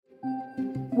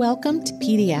Welcome to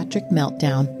Pediatric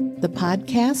Meltdown, the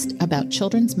podcast about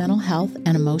children's mental health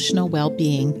and emotional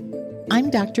well-being.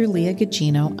 I'm Dr. Leah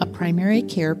Gugino, a primary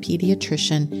care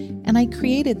pediatrician, and I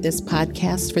created this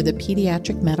podcast for the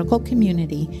pediatric medical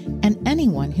community and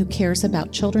anyone who cares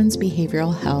about children's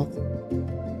behavioral health.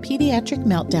 Pediatric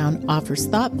Meltdown offers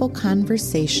thoughtful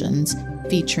conversations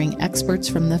featuring experts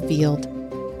from the field.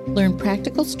 Learn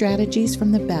practical strategies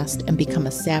from the best and become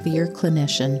a savvier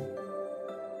clinician.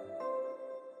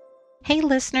 Hey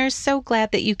listeners, so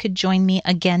glad that you could join me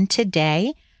again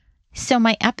today. So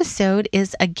my episode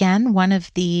is again one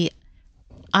of the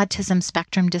Autism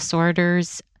Spectrum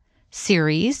Disorders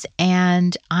series,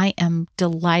 and I am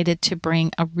delighted to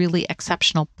bring a really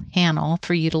exceptional panel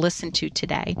for you to listen to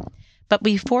today. But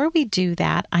before we do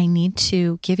that, I need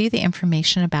to give you the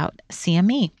information about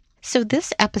CME. So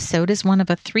this episode is one of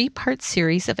a 3-part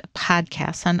series of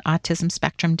podcasts on autism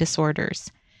spectrum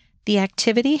disorders. The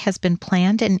activity has been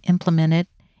planned and implemented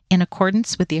in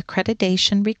accordance with the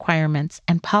accreditation requirements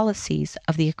and policies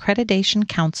of the Accreditation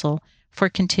Council for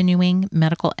Continuing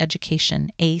Medical Education,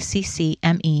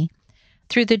 ACCME,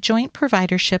 through the joint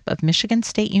providership of Michigan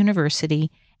State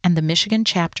University and the Michigan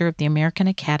chapter of the American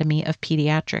Academy of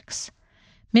Pediatrics.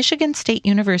 Michigan State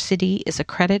University is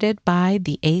accredited by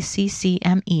the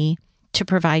ACCME to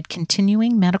provide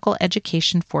continuing medical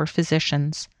education for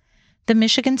physicians. The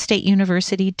Michigan State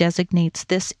University designates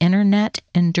this Internet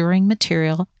Enduring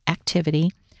Material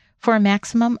activity for a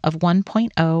maximum of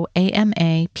 1.0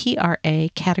 AMA PRA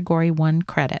Category 1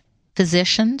 credit.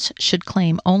 Physicians should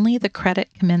claim only the credit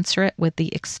commensurate with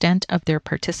the extent of their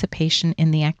participation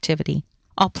in the activity.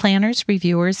 All planners,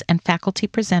 reviewers, and faculty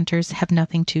presenters have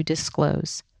nothing to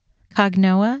disclose.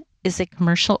 Cognoa is a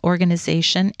commercial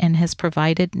organization and has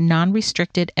provided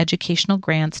non-restricted educational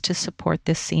grants to support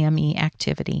this CME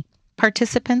activity.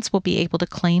 Participants will be able to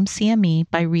claim CME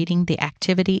by reading the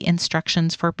activity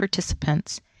instructions for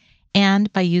participants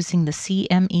and by using the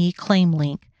CME claim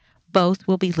link. Both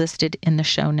will be listed in the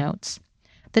show notes.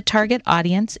 The target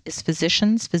audience is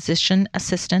physicians, physician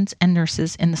assistants, and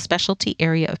nurses in the specialty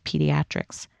area of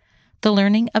pediatrics. The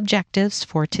learning objectives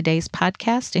for today's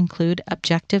podcast include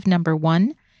objective number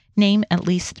 1, name at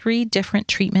least 3 different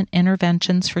treatment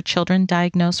interventions for children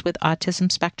diagnosed with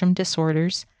autism spectrum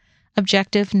disorders.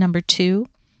 Objective number 2,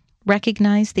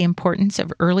 recognize the importance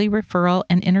of early referral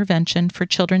and intervention for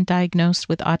children diagnosed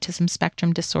with autism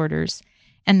spectrum disorders.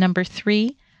 And number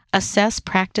 3, assess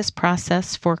practice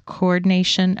process for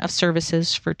coordination of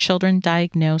services for children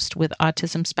diagnosed with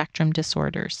autism spectrum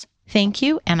disorders. Thank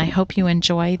you, and I hope you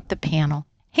enjoy the panel.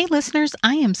 Hey listeners,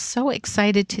 I am so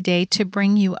excited today to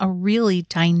bring you a really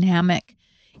dynamic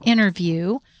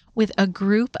interview with a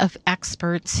group of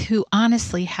experts who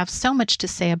honestly have so much to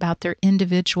say about their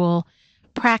individual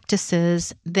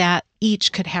practices that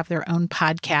each could have their own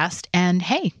podcast. And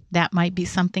hey, that might be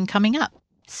something coming up.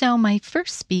 So my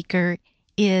first speaker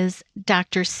is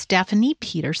Dr. Stephanie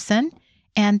Peterson.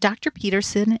 And Dr.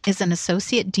 Peterson is an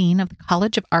Associate Dean of the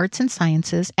College of Arts and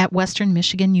Sciences at Western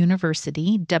Michigan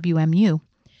University, WMU.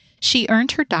 She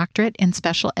earned her doctorate in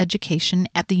special education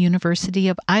at the University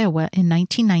of Iowa in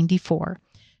 1994.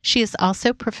 She is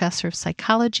also professor of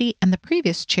psychology and the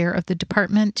previous chair of the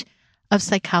Department of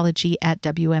Psychology at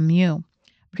WMU.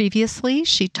 Previously,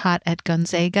 she taught at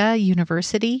Gonzaga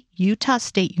University, Utah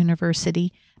State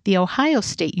University, The Ohio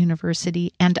State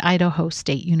University, and Idaho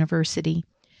State University.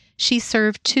 She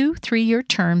served 2 3-year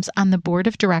terms on the board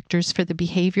of directors for the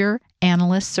Behavior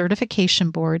Analyst Certification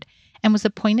Board and was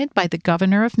appointed by the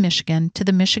Governor of Michigan to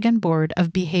the Michigan Board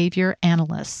of Behavior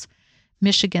Analysts,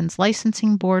 Michigan's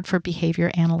licensing board for behavior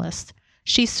analysts.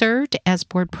 She served as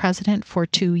board president for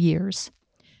 2 years.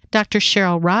 Dr.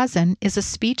 Cheryl Rosen is a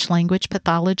speech-language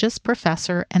pathologist,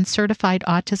 professor, and certified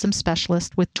autism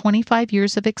specialist with 25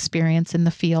 years of experience in the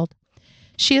field.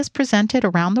 She has presented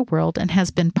around the world and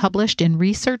has been published in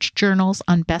research journals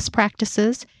on best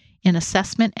practices in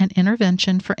assessment and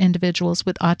intervention for individuals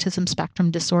with autism spectrum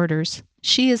disorders.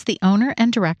 She is the owner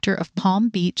and director of Palm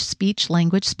Beach Speech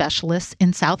Language Specialists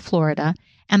in South Florida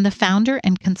and the founder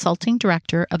and consulting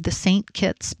director of the St.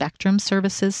 Kitts Spectrum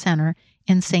Services Center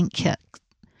in St. Kitts,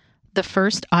 the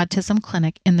first autism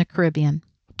clinic in the Caribbean.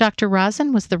 Dr.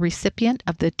 Rosen was the recipient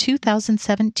of the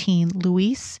 2017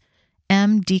 Luis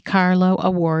M. DiCarlo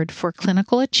Award for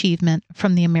Clinical Achievement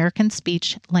from the American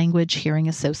Speech Language Hearing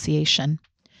Association.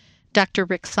 Dr.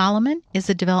 Rick Solomon is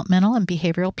a developmental and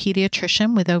behavioral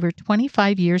pediatrician with over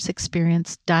 25 years'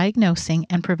 experience diagnosing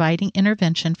and providing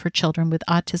intervention for children with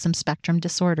autism spectrum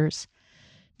disorders.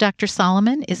 Dr.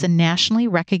 Solomon is a nationally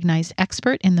recognized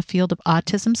expert in the field of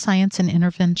autism science and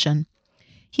intervention.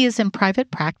 He is in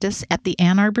private practice at the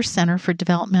Ann Arbor Center for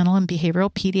Developmental and Behavioral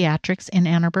Pediatrics in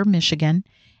Ann Arbor, Michigan,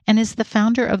 and is the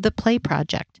founder of the Play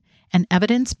Project, an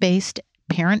evidence-based,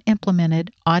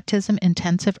 parent-implemented autism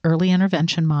intensive early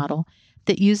intervention model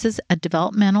that uses a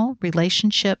developmental,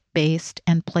 relationship-based,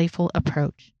 and playful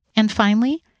approach. And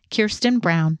finally, Kirsten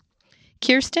Brown.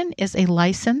 Kirsten is a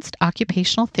licensed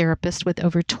occupational therapist with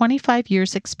over 25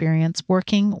 years' experience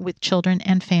working with children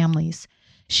and families.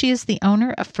 She is the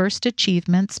owner of First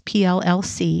Achievements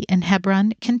PLLC in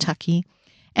Hebron, Kentucky,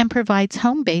 and provides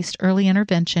home-based early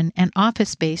intervention and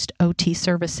office-based OT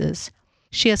services.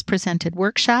 She has presented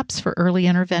workshops for early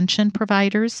intervention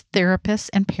providers, therapists,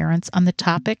 and parents on the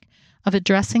topic of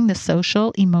addressing the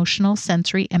social, emotional,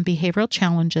 sensory, and behavioral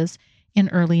challenges in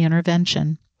early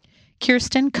intervention.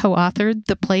 Kirsten co-authored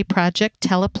the Play Project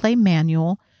Teleplay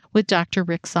Manual with Dr.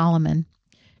 Rick Solomon.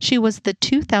 She was the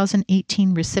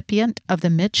 2018 recipient of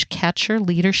the Mitch Katcher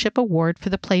Leadership Award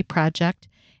for the Play Project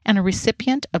and a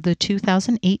recipient of the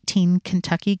 2018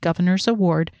 Kentucky Governor's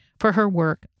Award for her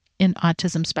work in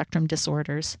autism spectrum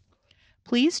disorders.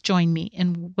 Please join me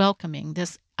in welcoming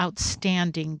this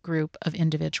outstanding group of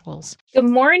individuals. Good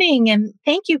morning, and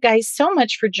thank you guys so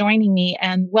much for joining me,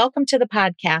 and welcome to the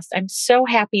podcast. I'm so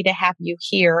happy to have you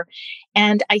here.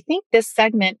 And I think this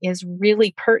segment is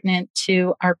really pertinent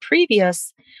to our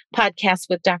previous podcast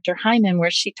with Dr. Hyman, where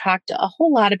she talked a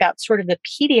whole lot about sort of the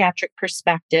pediatric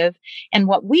perspective and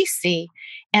what we see.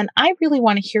 And I really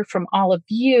want to hear from all of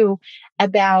you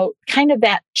about kind of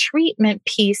that treatment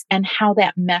piece and how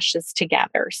that meshes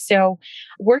together. So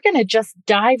we're going to just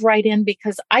dive right in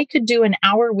because I could do an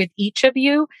hour with each of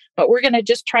you, but we're going to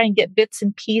just try and get bits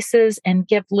and pieces and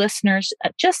give listeners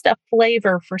just a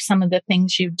flavor for some of the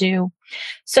things you do.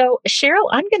 So Cheryl,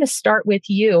 I'm going to start with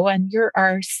you, and you're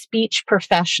our speech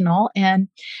professional. And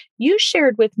you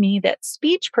shared with me that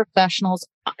speech professionals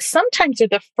sometimes are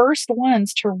the first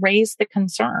ones to raise the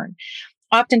concern.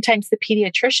 Oftentimes the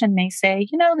pediatrician may say,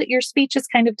 that your speech is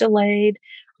kind of delayed.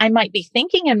 I might be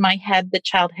thinking in my head the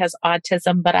child has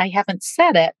autism, but I haven't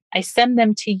said it. I send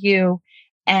them to you,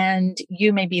 and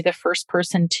you may be the first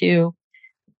person to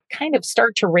kind of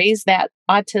start to raise that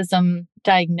autism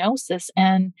diagnosis.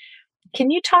 And can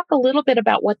you talk a little bit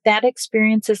about what that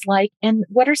experience is like, and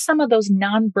what are some of those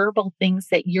nonverbal things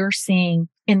that you're seeing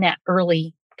in that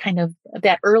early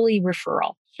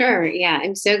referral? Sure. Yeah.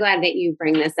 I'm so glad that you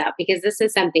bring this up because this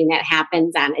is something that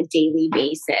happens on a daily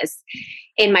basis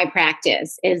in my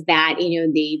practice is that,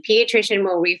 the pediatrician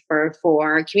will refer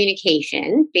for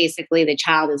communication. Basically, the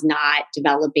child is not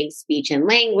developing speech and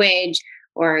language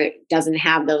or doesn't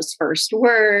have those first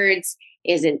words,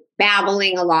 isn't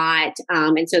babbling a lot.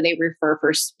 And so they refer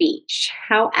for speech.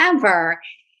 However,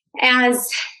 as,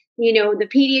 the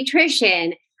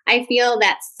pediatrician, I feel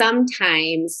that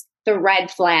sometimes the red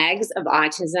flags of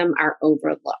autism are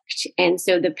overlooked. And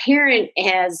so the parent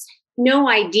has no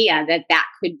idea that that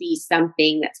could be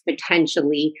something that's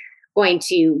potentially going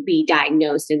to be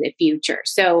diagnosed in the future.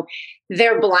 So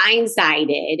they're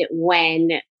blindsided when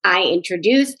I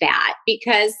introduce that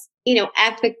because,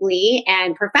 ethically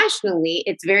and professionally,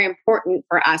 it's very important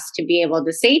for us to be able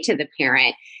to say to the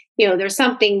parent, there's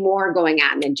something more going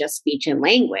on than just speech and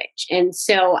language. And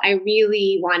so I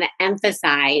really want to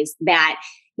emphasize that,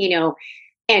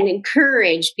 and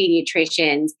encourage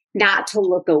pediatricians not to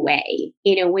look away.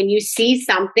 When you see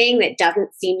something that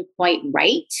doesn't seem quite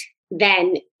right,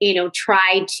 then,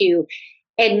 try to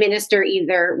administer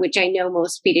either, which I know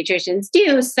most pediatricians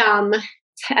do, some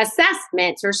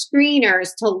assessments or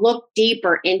screeners to look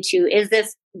deeper into,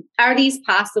 are these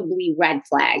possibly red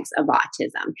flags of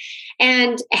autism?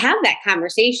 And have that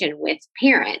conversation with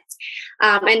parents.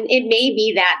 And it may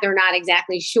be that they're not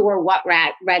exactly sure what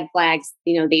red flags,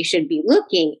 they should be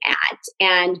looking at.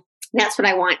 And that's what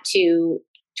I want to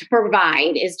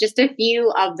provide is just a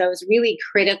few of those really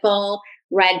critical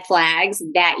red flags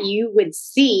that you would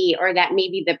see or that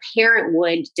maybe the parent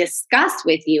would discuss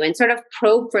with you and sort of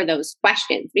probe for those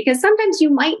questions, because sometimes you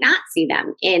might not see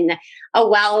them in a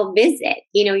well visit.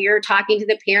 You're talking to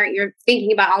the parent, you're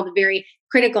thinking about all the very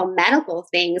critical medical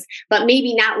things, but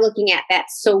maybe not looking at that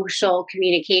social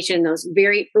communication, those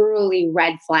very early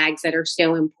red flags that are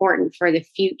so important for the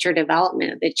future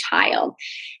development of the child.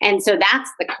 And so that's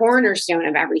the cornerstone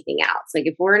of everything else. Like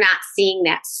if we're not seeing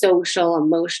that social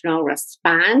emotional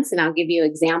response, and I'll give you an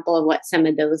example of what some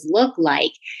of those look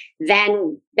like,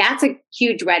 then that's a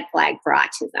huge red flag for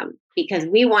autism, because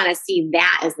we want to see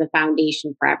that as the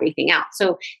foundation for everything else.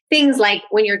 So things like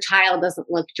when your child doesn't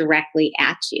look directly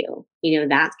at you,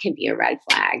 that can be a red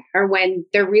flag. Or when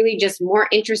they're really just more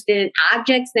interested in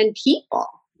objects than people,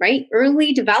 right?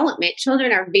 Early development,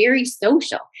 children are very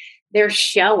social. they're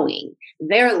showing,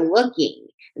 they're looking,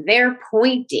 they're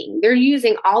pointing, they're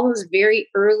using all those very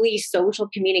early social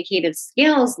communicative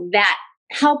skills that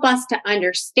help us to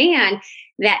understand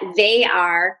that they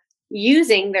are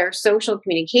using their social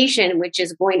communication, which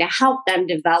is going to help them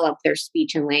develop their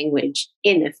speech and language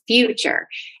in the future.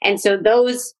 And so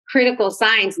those critical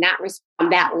signs,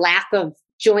 that lack of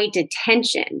joint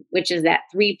attention, which is that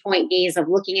 3-point gaze of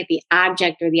looking at the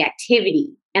object or the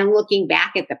activity and looking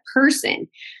back at the person,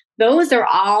 those are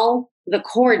all the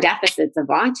core deficits of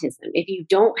autism. If you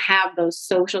don't have those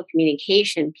social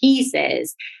communication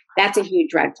pieces, that's a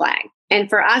huge red flag. And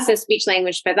for us as speech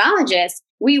language pathologists,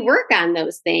 we work on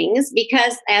those things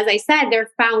because, as I said, they're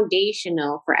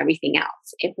foundational for everything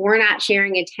else. If we're not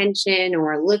sharing attention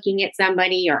or looking at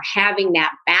somebody or having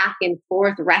that back and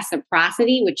forth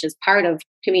reciprocity, which is part of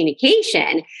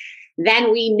communication,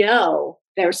 then we know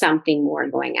there's something more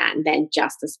going on than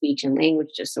just a speech and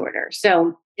language disorder.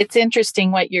 So it's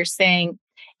interesting what you're saying,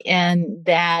 and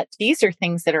that these are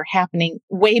things that are happening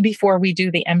way before we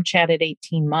do the MCHAT at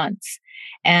 18 months.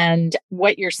 And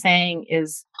what you're saying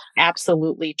is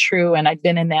absolutely true. And I've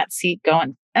been in that seat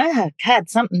going, God,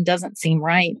 something doesn't seem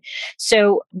right.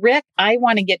 So Rick, I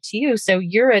want to get to you. So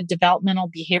you're a developmental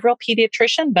behavioral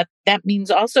pediatrician, but that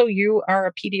means also you are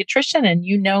a pediatrician and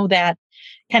you know that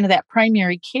kind of that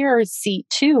primary care seat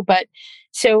too. But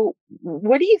so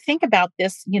what do you think about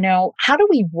this? How do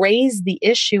we raise the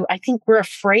issue? I think we're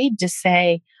afraid to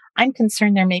say, I'm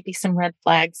concerned there may be some red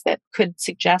flags that could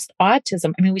suggest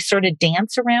autism. I mean, we sort of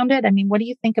dance around it. I mean, what do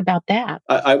you think about that?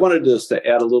 I wanted just to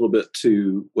add a little bit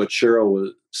to what Cheryl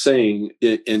was saying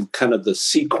in kind of the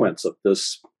sequence of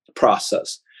this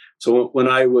process. So when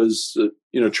I was,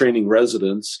 training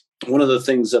residents, one of the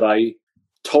things that I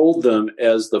told them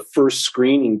as the first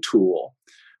screening tool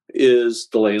is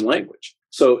delay in language.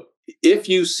 So if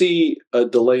you see a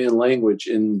delay in language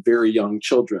in very young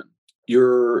children,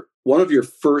 one of your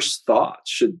first thoughts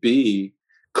should be,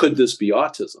 could this be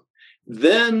autism?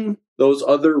 Then those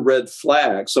other red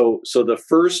flags. So the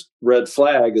first red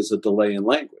flag is a delay in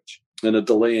language and a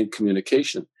delay in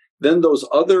communication. Then those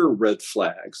other red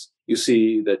flags you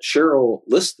see that Cheryl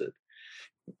listed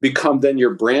become then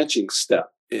your branching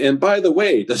step. And by the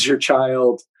way, does your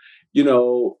child,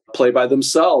 play by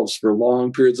themselves for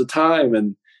long periods of time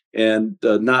and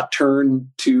not turn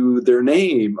to their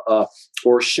name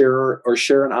or share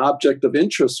an object of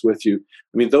interest with you?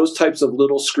 I mean, those types of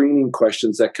little screening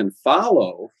questions that can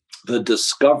follow the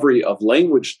discovery of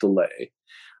language delay,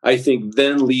 I think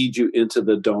then lead you into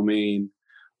the domain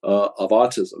of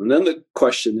autism. And then the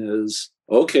question is,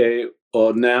 okay,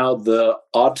 well, now the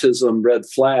autism red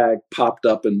flag popped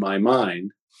up in my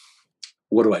mind.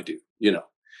 What do I do?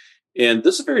 And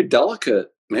this is a very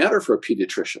delicate matter for a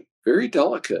pediatrician. Very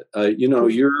delicate.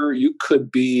 You could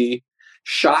be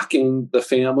shocking the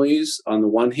families on the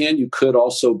one hand. You could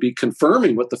also be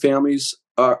confirming what the families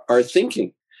are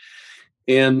thinking.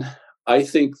 And I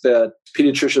think that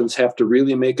pediatricians have to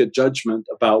really make a judgment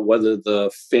about whether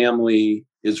the family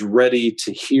is ready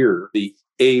to hear the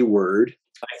A word.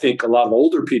 I think a lot of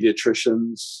older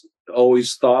pediatricians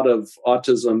always thought of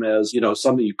autism as,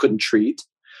 something you couldn't treat.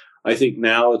 I think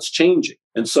now it's changing.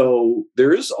 And so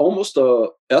there is almost a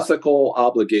ethical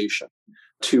obligation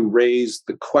to raise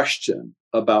the question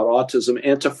about autism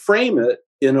and to frame it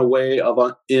in a way of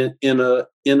in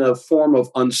a form of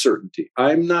uncertainty.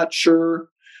 I'm not sure.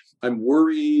 I'm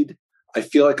worried. I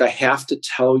feel like I have to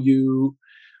tell you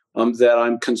that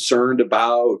I'm concerned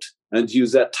about, and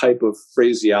use that type of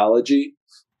phraseology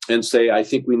and say, I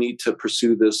think we need to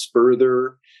pursue this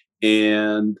further.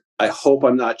 And I hope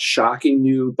I'm not shocking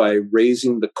you by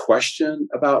raising the question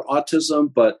about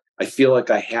autism, but I feel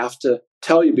like I have to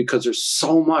tell you because there's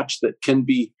so much that can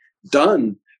be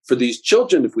done for these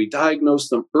children if we diagnose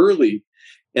them early.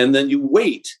 And then you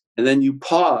wait, and then you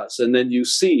pause, and then you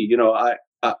see.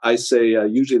 I say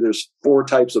usually there's 4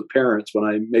 types of parents when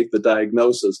I make the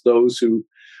diagnosis. Those who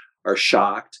are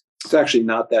shocked. It's actually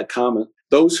not that common.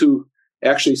 Those who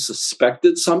actually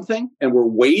suspected something and were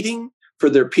waiting for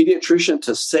their pediatrician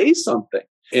to say something.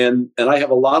 And I have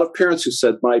a lot of parents who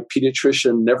said, my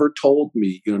pediatrician never told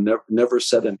me, never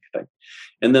said anything.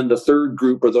 And then the third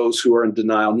group are those who are in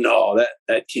denial. No,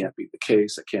 that can't be the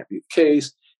case. That can't be the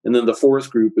case. And then the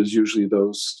fourth group is usually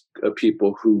those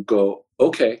people who go,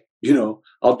 okay,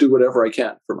 I'll do whatever I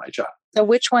can for my child. So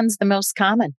which one's the most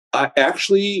common?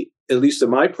 Actually, at least in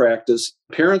my practice,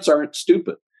 parents aren't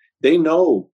stupid. They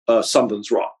know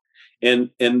something's wrong. And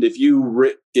if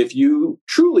you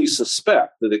truly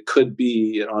suspect that it could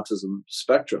be an autism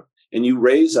spectrum and you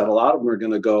raise that, a lot of them are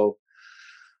going to go,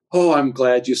 oh, I'm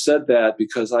glad you said that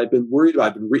because I've been worried.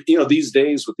 These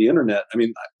days with the internet, I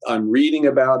mean, I'm reading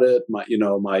about it.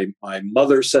 My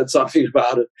mother said something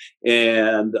about it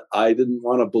and I didn't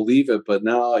want to believe it, but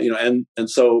now, and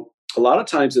so a lot of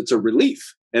times it's a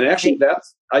relief. And actually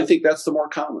I think that's the more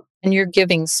common. And you're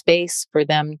giving space for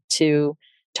them to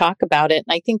talk about it.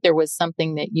 And I think there was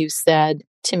something that you said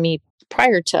to me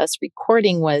prior to us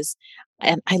recording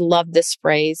and I love this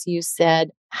phrase, you said,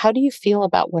 how do you feel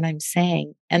about what I'm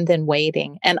saying? And then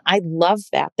waiting. And I love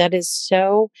that. That is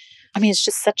it's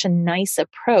just such a nice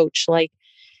approach.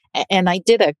 And I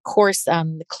did a course,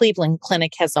 the Cleveland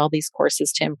Clinic has all these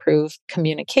courses to improve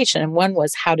communication. And one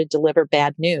was how to deliver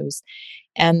bad news.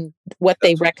 And what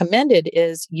they recommended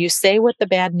is you say what the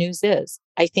bad news is.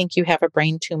 I think you have a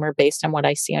brain tumor based on what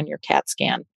I see on your CAT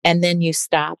scan. And then you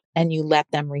stop and you let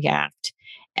them react.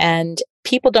 And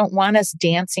people don't want us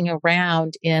dancing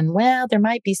around there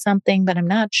might be something, but I'm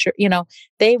not sure.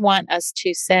 They want us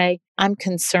to say, I'm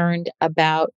concerned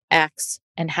about X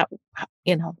and how,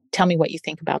 tell me what you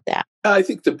think about that. I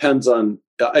think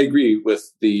I agree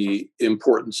with the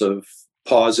importance of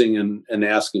pausing and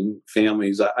asking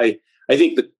families. I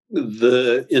think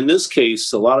that in this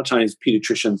case, a lot of times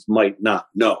pediatricians might not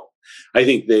know. I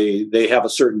think they have a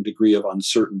certain degree of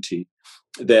uncertainty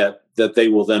that they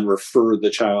will then refer the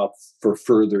child for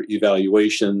further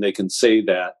evaluation. They can say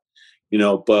that,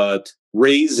 but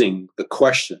raising the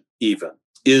question even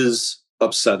is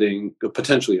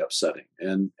potentially upsetting.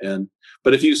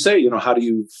 But if you say, how do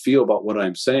you feel about what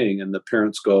I'm saying? And the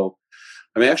parents go,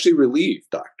 I'm actually relieved,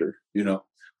 doctor,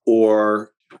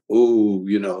 or, oh,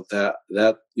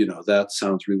 that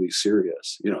sounds really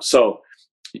serious, so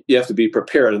you have to be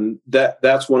prepared. And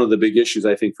that's one of the big issues,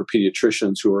 I think, for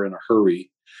pediatricians who are in a hurry.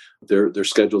 Their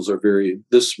schedules are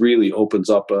this really opens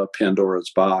up a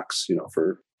Pandora's box,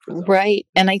 for them. Right.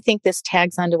 And I think this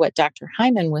tags onto what Dr.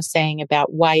 Hyman was saying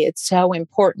about why it's so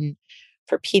important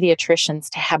for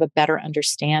pediatricians to have a better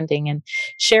understanding. And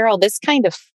Cheryl, this kind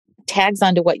of tags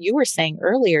onto what you were saying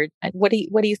earlier. What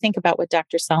do you think about what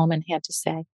Dr. Solomon had to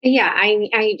say? Yeah,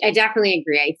 I definitely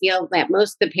agree. I feel that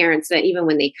most of the parents, that even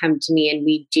when they come to me and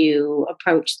we do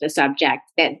approach the subject,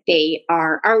 that they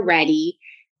are already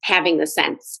having the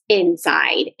sense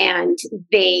inside, and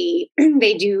they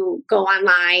do go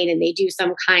online and they do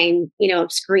some kind,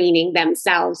 of screening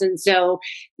themselves. And so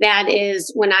that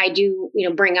is when I do,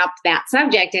 bring up that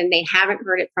subject and they haven't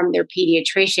heard it from their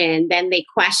pediatrician, then they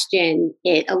question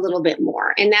it a little bit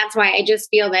more. And that's why I just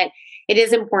feel that it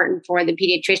is important for the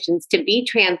pediatricians to be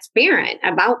transparent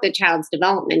about the child's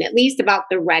development, at least about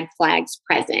the red flags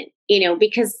present,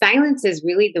 because silence is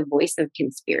really the voice of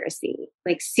conspiracy.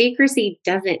 Like secrecy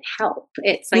doesn't help.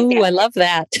 It's like, ooh, I love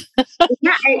that.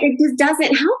 Yeah, it just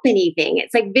doesn't help anything.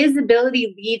 It's like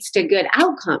visibility leads to good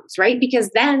outcomes, right? Because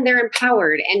then they're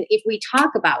empowered. And if we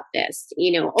talk about this,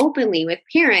 openly with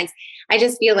parents, I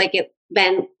just feel like it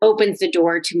then opens the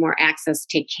door to more access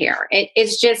to care.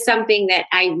 It's just something that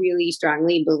I really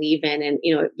strongly believe in. And,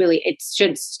 it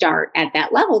should start at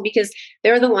that level, because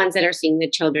they're the ones that are seeing the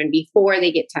children before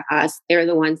they get to us. They're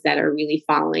the ones that are really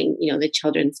following, the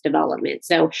children's development.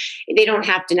 So they don't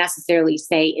have to necessarily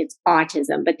say it's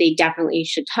autism, but they definitely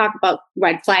should talk about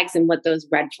red flags and what those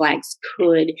red flags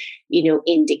could,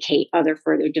 indicate other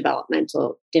further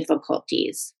developmental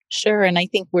difficulties. Sure. And I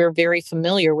think we're very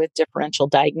familiar with differential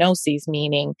diagnoses,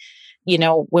 meaning,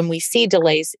 when we see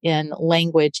delays in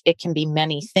language, it can be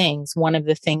many things. One of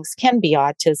the things can be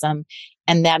autism.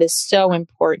 And that is so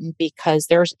important because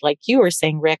there's, like you were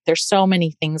saying, Rick, there's so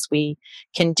many things we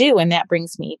can do. And that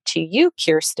brings me to you,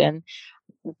 Kirsten,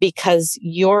 because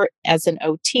you're, as an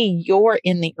OT, you're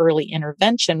in the early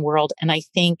intervention world. And I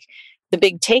think the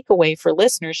big takeaway for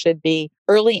listeners should be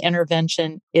early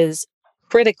intervention is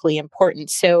critically important.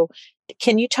 So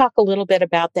can you talk a little bit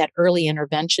about that early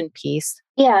intervention piece?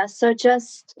 Yeah, so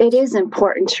it is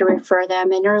important to refer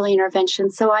them in early intervention.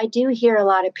 So I do hear a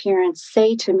lot of parents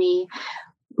say to me,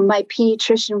 my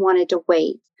pediatrician wanted to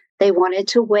wait. They wanted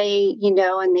to wait,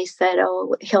 and they said,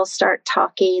 oh, he'll start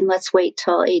talking. Let's wait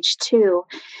till age 2.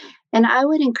 And I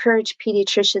would encourage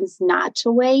pediatricians not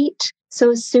to wait.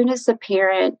 So as soon as the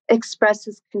parent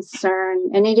expresses concern,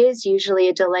 and it is usually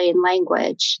a delay in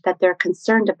language that they're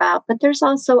concerned about, but there's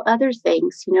also other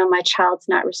things. My child's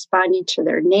not responding to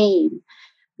their name.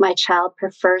 My child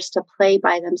prefers to play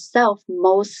by themselves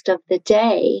most of the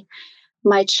day.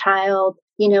 My child,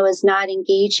 is not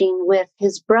engaging with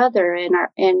his brother,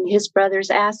 and his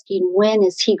brother's asking, when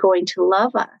is he going to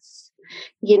love us?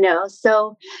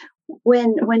 So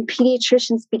when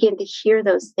pediatricians begin to hear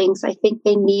those things, I think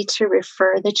they need to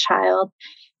refer the child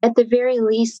at the very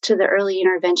least to the early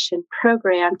intervention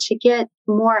program to get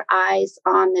more eyes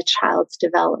on the child's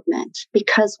development.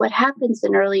 Because what happens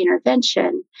in early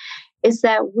intervention is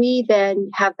that we then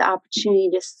have the opportunity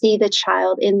to see the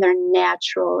child in their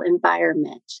natural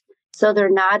environment. So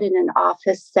they're not in an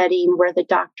office setting where the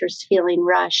doctor's feeling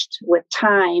rushed with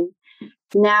time.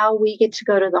 Now we get to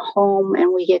go to the home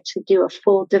and we get to do a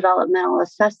full developmental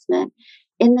assessment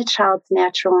in the child's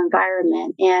natural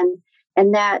environment.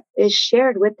 And that is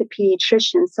shared with the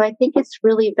pediatrician. So I think it's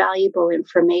really valuable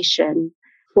information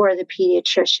for the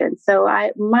pediatrician. So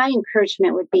my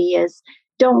encouragement would be is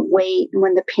don't wait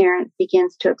when the parent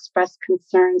begins to express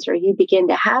concerns or you begin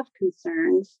to have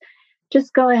concerns.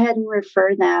 Just go ahead and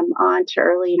refer them on to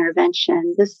early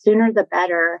intervention. The sooner the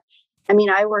better. I mean,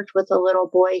 I worked with a little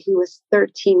boy who was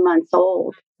 13 months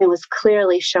old and was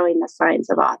clearly showing the signs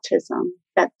of autism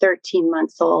at 13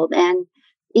 months old. And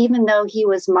even though he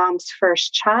was mom's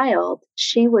first child,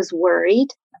 she was worried.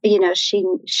 You know, she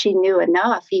knew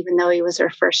enough, even though he was her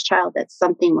first child, that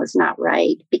something was not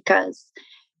right, because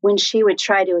when she would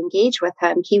try to engage with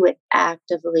him, he would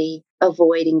actively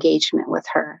avoid engagement with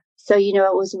her. So, you know,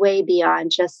 it was way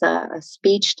beyond just a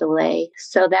speech delay.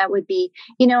 So that would be,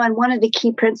 you know, and one of the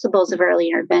key principles of early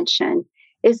intervention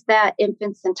is that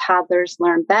infants and toddlers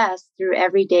learn best through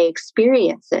everyday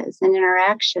experiences and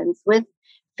interactions with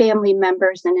family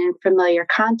members and in familiar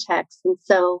contexts. And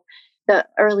so the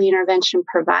early intervention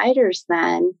providers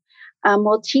then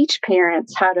will teach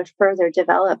parents how to further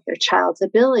develop their child's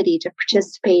ability to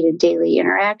participate in daily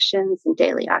interactions and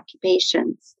daily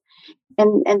occupations.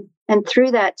 And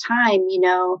through that time, you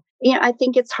know, I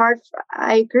think it's hard.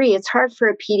 I agree. It's hard for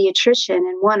a pediatrician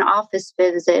in one office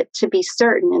visit to be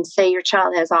certain and say your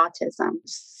child has autism.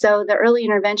 So the early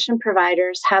intervention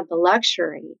providers have the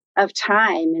luxury of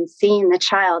time and seeing the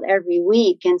child every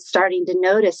week and starting to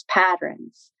notice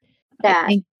patterns that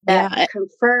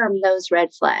confirm those red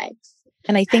flags.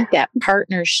 And I think that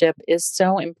partnership is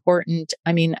so important.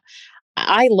 I mean,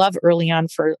 I love early on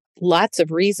for lots of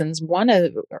reasons. One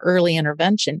of early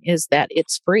intervention is that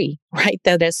it's free, right?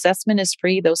 That assessment is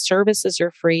free. Those services are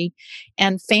free,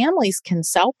 and families can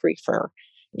self-refer.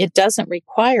 It doesn't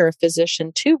require a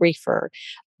physician to refer.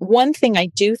 One thing I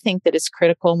do think that is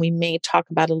critical, and we may talk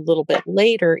about a little bit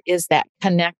later, is that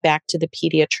connect back to the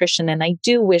pediatrician. And I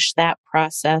do wish that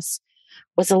process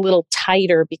was a little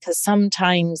tighter, because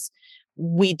sometimes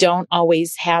we don't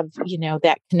always have, you know,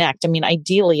 that connect. I mean,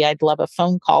 ideally, I'd love a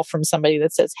phone call from somebody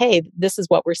that says, hey, this is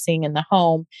what we're seeing in the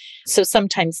home. So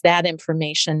sometimes that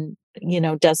information, you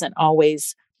know, doesn't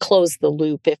always close the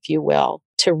loop, if you will,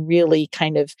 to really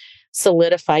kind of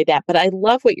solidify that. But I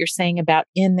love what you're saying about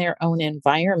in their own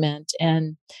environment.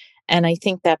 And I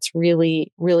think that's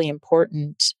really, really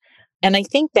important. And I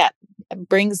think that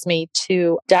brings me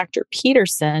to Dr.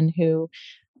 Peterson, who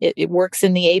it works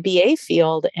in the ABA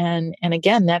field. And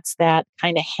again, that's that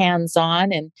kind of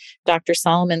hands-on. And Dr.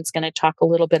 Solomon's going to talk a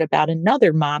little bit about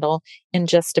another model in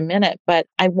just a minute. But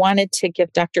I wanted to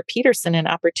give Dr. Peterson an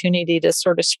opportunity to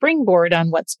sort of springboard on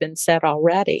what's been said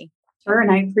already. Sure,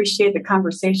 and I appreciate the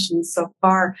conversation so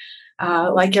far.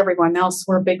 Like everyone else,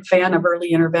 we're a big fan of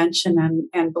early intervention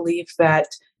and believe that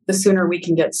the sooner we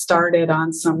can get started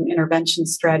on some intervention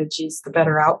strategies, the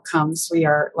better outcomes we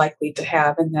are likely to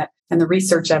have, and the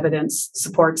research evidence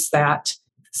supports that.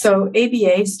 So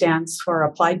ABA stands for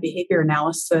Applied Behavior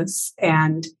Analysis,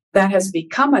 and that has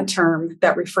become a term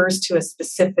that refers to a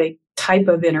specific type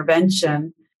of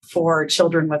intervention for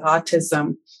children with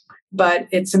autism. But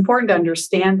it's important to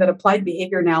understand that applied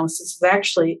behavior analysis is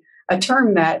actually a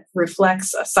term that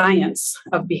reflects a science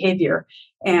of behavior.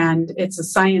 And it's a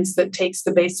science that takes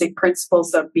the basic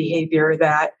principles of behavior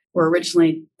that were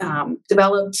originally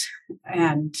developed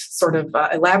and sort of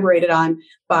elaborated on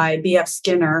by B.F.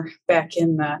 Skinner back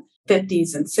in the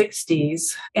 50s and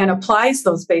 60s, and applies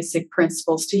those basic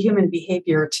principles to human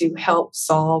behavior to help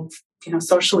solve,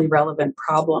 socially relevant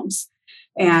problems.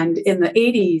 And in the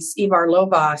 80s, Ivar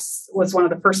Lovaas was one of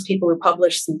the first people who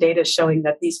published some data showing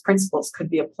that these principles could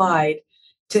be applied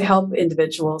to help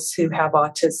individuals who have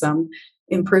autism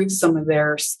improve some of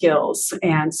their skills.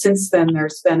 And since then,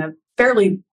 there's been a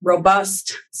fairly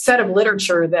robust set of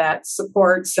literature that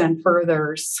supports and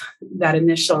furthers that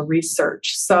initial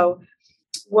research. So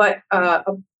what a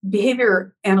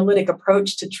behavior analytic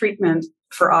approach to treatment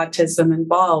for autism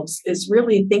involves is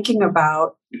really thinking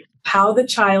about how the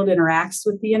child interacts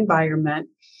with the environment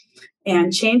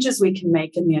and changes we can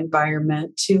make in the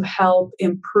environment to help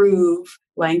improve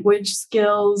language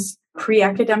skills,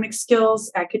 pre-academic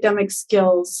skills, academic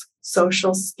skills,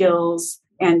 social skills,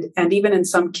 and even in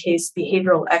some case,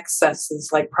 behavioral excesses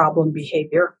like problem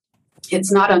behavior.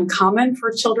 It's not uncommon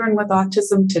for children with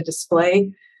autism to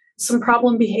display some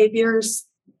problem behaviors,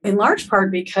 in large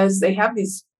part because they have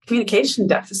these communication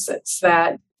deficits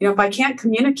that, if I can't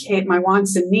communicate my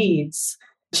wants and needs,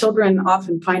 children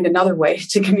often find another way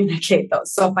to communicate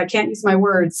those. So if I can't use my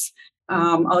words,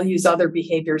 I'll use other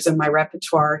behaviors in my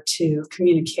repertoire to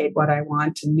communicate what I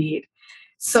want and need.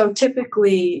 So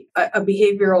typically, a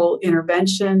behavioral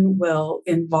intervention will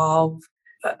involve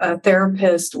a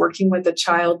therapist working with a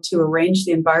child to arrange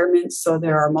the environment so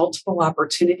there are multiple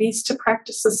opportunities to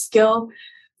practice a skill.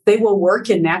 They will work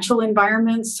in natural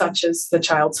environments such as the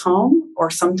child's home, or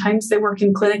sometimes they work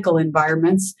in clinical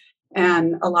environments.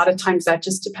 And a lot of times that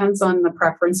just depends on the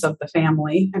preference of the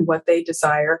family and what they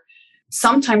desire.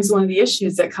 Sometimes one of the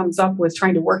issues that comes up with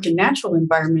trying to work in natural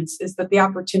environments is that the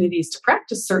opportunities to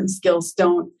practice certain skills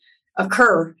don't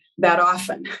occur that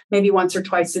often. Maybe once or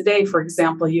twice a day, for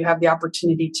example, you have the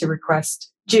opportunity to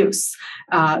request juice,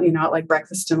 like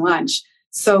breakfast and lunch.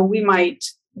 So we might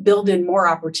build in more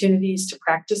opportunities to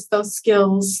practice those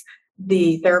skills.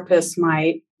 The therapist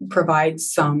might provide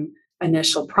some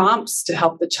initial prompts to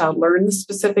help the child learn the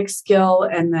specific skill.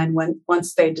 And then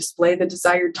once they display the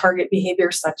desired target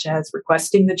behavior, such as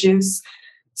requesting the juice,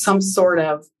 some sort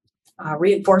of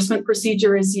reinforcement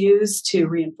procedure is used to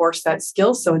reinforce that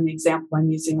skill. So in the example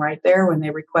I'm using right there, when they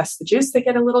request the juice, they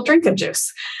get a little drink of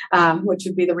juice, which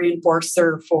would be the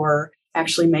reinforcer for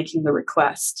actually making the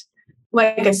request.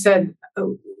 Like I said,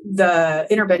 the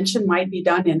intervention might be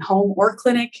done in home or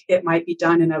clinic. It might be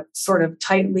done in a sort of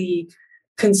tightly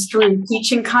construed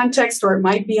teaching context, or it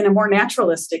might be in a more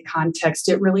naturalistic context.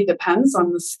 It really depends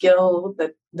on the skill,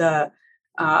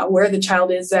 where the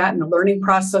child is at and the learning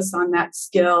process on that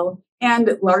skill,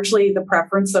 and largely the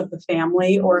preference of the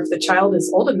family, or if the child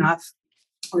is old enough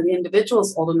or the individual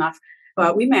is old enough,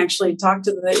 we may actually talk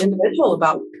to the individual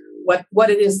about what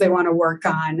it is they want to work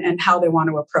on and how they want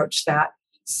to approach that.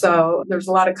 So there's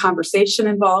a lot of conversation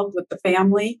involved with the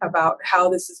family about how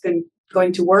this is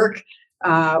going to work,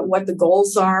 what the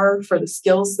goals are for the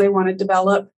skills they want to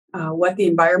develop, what the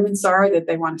environments are that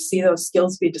they want to see those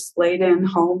skills be displayed in: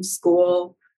 home,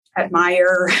 school, at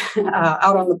Meyer,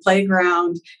 out on the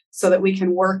playground, so that we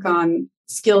can work on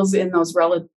skills in those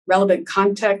relevant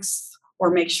contexts,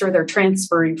 or make sure they're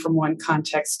transferring from one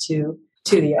context to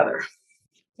the other.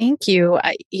 Thank you.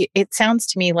 It sounds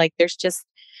to me like there's just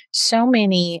so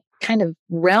many kind of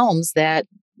realms that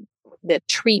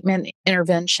treatment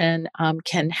intervention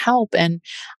can help. And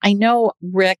I know,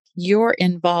 Rick, you're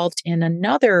involved in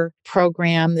another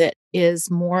program that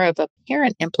is more of a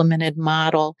parent implemented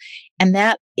model. And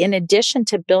that, in addition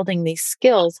to building these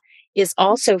skills, is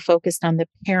also focused on the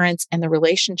parents and the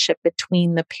relationship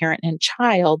between the parent and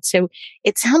child. So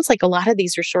it sounds like a lot of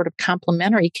these are sort of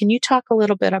complementary. Can you talk a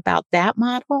little bit about that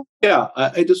model? Yeah,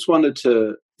 I just wanted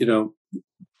to,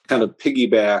 kind of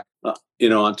piggyback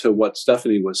onto what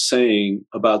Stephanie was saying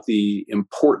about the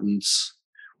importance,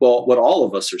 what all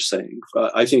of us are saying.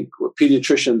 I think what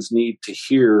pediatricians need to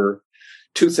hear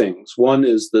two things. One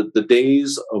is that the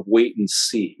days of wait and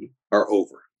see are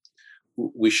over.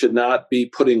 We should not be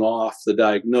putting off the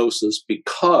diagnosis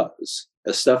because,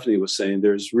 as Stephanie was saying,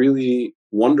 there's really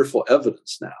wonderful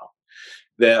evidence now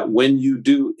that when you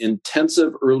do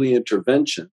intensive early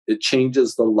intervention, it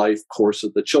changes the life course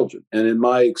of the children. And in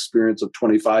my experience of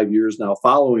 25 years now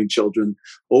following children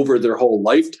over their whole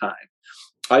lifetime,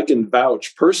 I can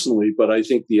vouch personally, but I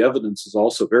think the evidence is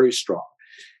also very strong,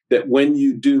 that when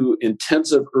you do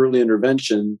intensive early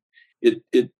intervention,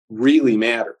 it really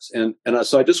matters. And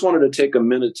so I just wanted to take a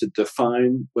minute to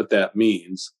define what that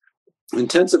means.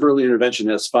 Intensive early intervention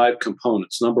has 5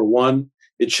 components. Number one,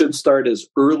 it should start as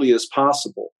early as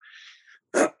possible.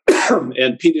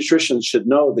 And pediatricians should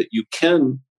know that you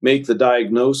can make the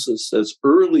diagnosis as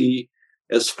early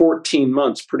as 14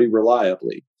 months pretty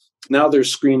reliably. Now they're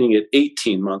screening at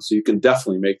 18 months, so you can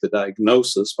definitely make the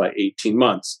diagnosis by 18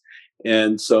 months.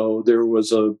 And so there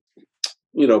was a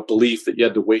belief that you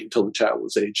had to wait until the child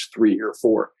was age 3 or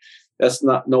 4. That's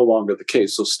no longer the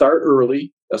case. So start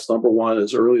early. That's number one,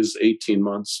 as early as 18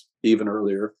 months, even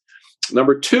earlier.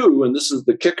 Number two, and this is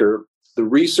the kicker,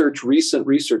 recent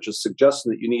research is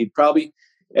suggesting that you need probably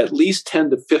at least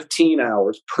 10 to 15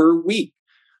 hours per week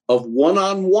of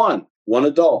one-on-one, one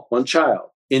adult, one child,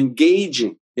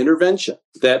 engaging intervention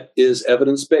that is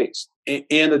evidence-based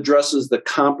and addresses the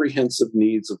comprehensive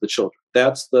needs of the children.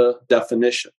 That's the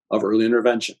definition of early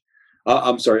intervention.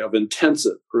 Of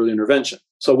intensive early intervention.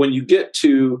 So when you get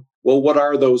to, what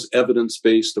are those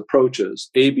evidence-based approaches?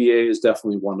 ABA is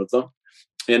definitely one of them.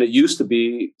 And it used to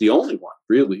be the only one,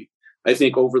 really. I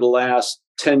think over the last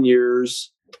 10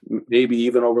 years, maybe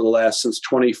even over the last, since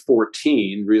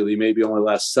 2014, really, maybe only the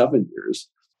last 7 years,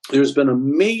 there's been a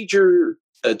major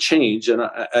change. And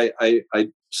I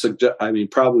suggest,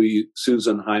 probably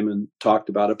Susan Hyman talked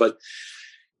about it, but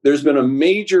there's been a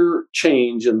major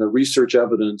change in the research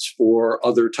evidence for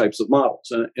other types of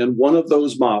models. And one of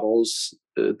those models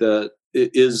that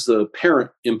is the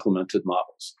parent implemented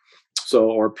models. So,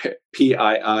 or PII,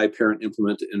 parent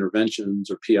implemented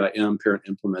interventions, or PIM, parent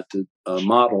implemented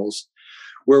models,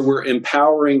 where we're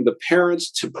empowering the parents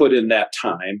to put in that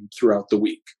time throughout the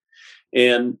week.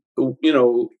 And,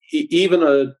 even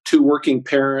a 2 working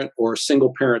parent or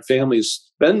single parent family is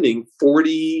spending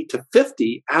 40 to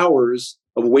 50 hours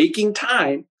of waking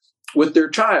time with their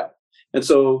child. And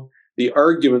so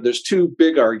there's 2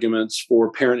 big arguments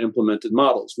for parent implemented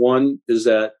models. One is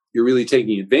that you're really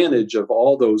taking advantage of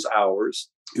all those hours.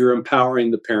 You're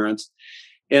empowering the parents.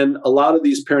 And a lot of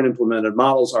these parent implemented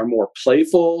models are more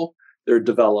playful, they're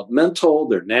developmental,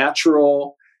 they're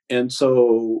natural. And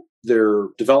so they're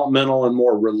developmental and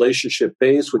more relationship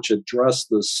based, which address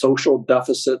the social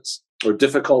deficits or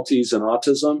difficulties in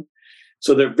autism.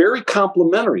 So they're very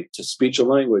complementary to speech and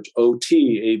language,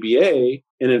 OT, ABA.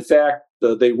 And in fact,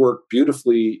 they work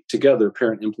beautifully together,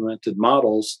 parent implemented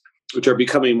models, which are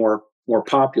becoming more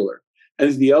popular.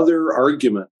 And the other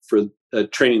argument for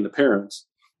training the parents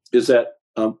is that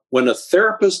when a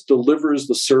therapist delivers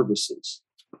the services,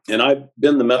 and I've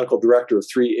been the medical director of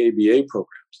 3 ABA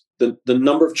programs, the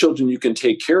number of children you can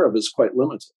take care of is quite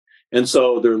limited. And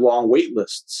so there are long wait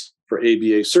lists for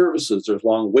ABA services. There's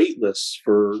long wait lists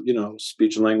for,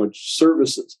 speech and language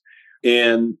services.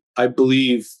 And I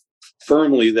believe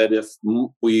firmly that if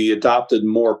we adopted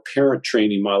more parent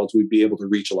training models, we'd be able to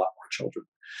reach a lot more children.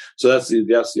 So that's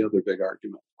the other big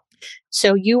argument.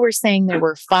 So you were saying there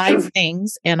were 5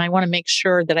 things, and I want to make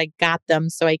sure that I got them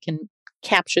so I can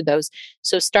capture those.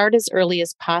 So start as early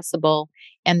as possible,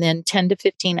 and then 10 to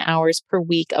 15 hours per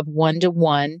week of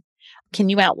 1-to-1. Can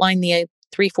you outline the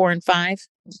 3, 4, and 5?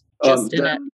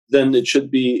 Then it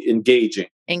should be engaging.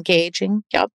 Engaging,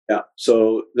 yep. Yeah.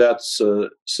 So that's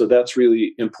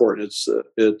really important.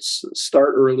 It's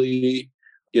start early.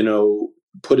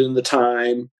 Put in the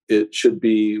time. It should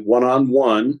be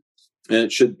one-on-one, and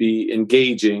it should be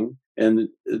engaging, and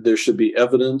there should be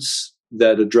evidence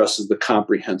that addresses the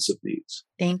comprehensive needs.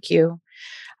 Thank you.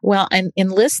 Well, and in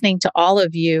listening to all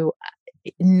of you,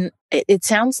 it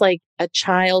sounds like a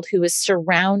child who is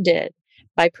surrounded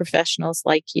by professionals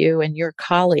like you and your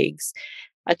colleagues.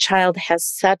 A child has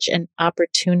such an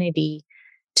opportunity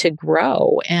to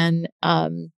grow, and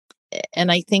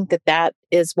I think that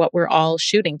is what we're all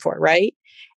shooting for, right?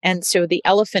 And so the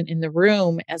elephant in the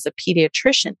room as a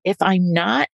pediatrician, if I'm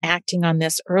not acting on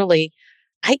this early,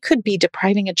 I could be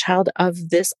depriving a child of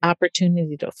this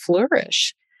opportunity to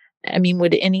flourish. I mean,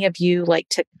 would any of you like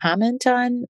to comment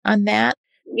on that?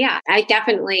 Yeah, I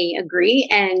definitely agree.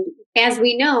 And as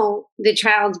we know, the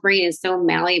child's brain is so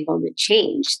malleable to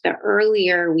change. The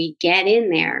earlier we get in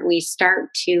there, we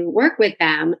start to work with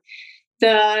them,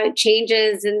 the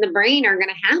changes in the brain are going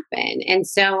to happen. And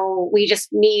so we just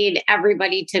need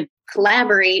everybody to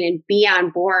collaborate and be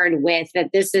on board with that.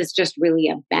 This is just really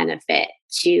a benefit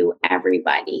to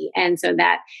everybody. And so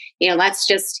that, let's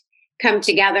just come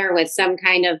together with some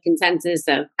kind of consensus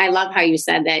of, I love how you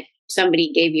said that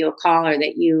somebody gave you a call, or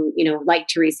that you like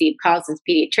to receive calls as a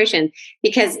pediatrician,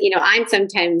 because, I'm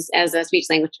sometimes, as a speech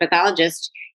language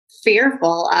pathologist,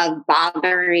 fearful of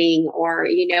bothering or,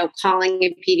 calling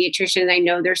a pediatrician. I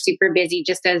know they're super busy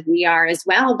just as we are as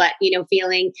well, but,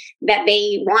 feeling that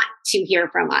they want to hear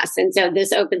from us. And so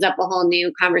this opens up a whole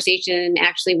new conversation.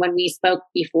 Actually, when we spoke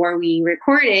before we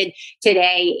recorded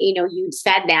today, you'd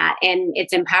said that, and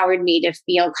it's empowered me to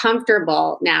feel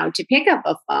comfortable now to pick up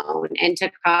a phone and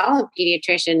to call a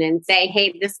pediatrician and say,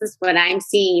 hey, this is what I'm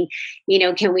seeing.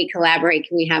 Can we collaborate?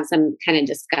 Can we have some kind of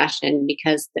discussion?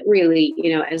 Because really,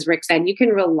 as Rick said, you can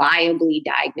reliably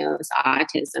diagnose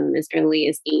autism as early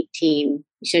as 18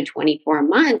 to 24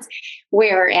 months,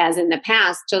 whereas in the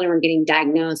past, children were getting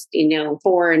diagnosed,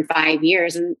 4 and 5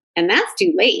 years, and that's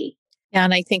too late. Yeah,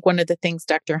 and I think one of the things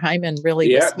Dr. Hyman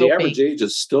really was hoping... The average age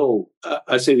is still,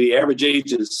 the average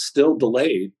age is still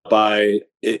delayed by,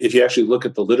 if you actually look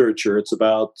at the literature, it's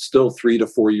about still 3 to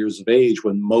 4 years of age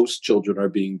when most children are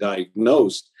being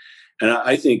diagnosed. And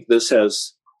I think this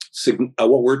has...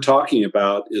 what we're talking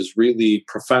about is really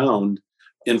profound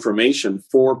information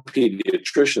for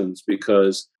pediatricians,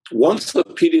 because once the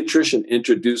pediatrician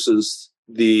introduces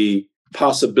the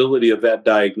possibility of that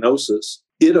diagnosis,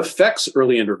 it affects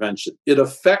early intervention. It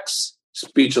affects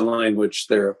speech and language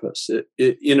therapists,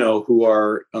 who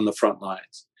are on the front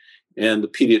lines. And the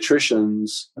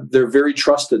pediatricians, they're very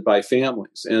trusted by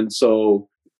families. And so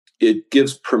it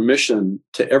gives permission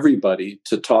to everybody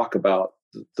to talk about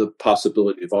the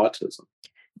possibility of autism.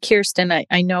 Kirsten,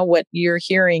 I know what you're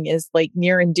hearing is like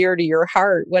near and dear to your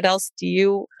heart. What else do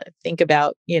you think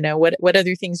about? What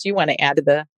other things do you want to add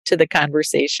to the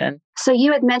conversation? So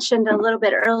you had mentioned a little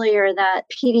bit earlier that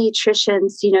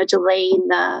pediatricians, delaying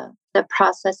the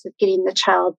process of getting the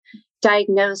child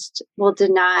diagnosed will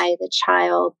deny the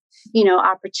child,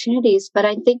 opportunities. But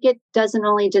I think it doesn't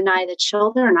only deny the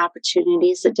children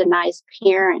opportunities, it denies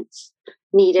parents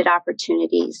needed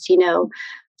opportunities,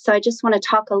 So I just want to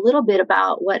talk a little bit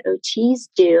about what OTs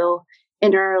do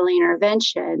in early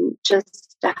intervention,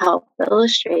 just to help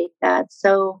illustrate that.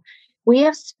 So we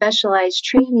have specialized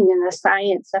training in the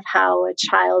science of how a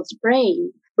child's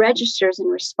brain registers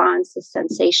and responds to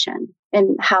sensation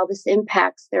and how this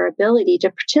impacts their ability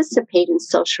to participate in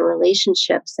social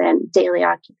relationships and daily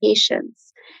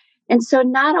occupations. And so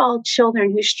not all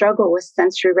children who struggle with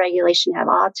sensory regulation have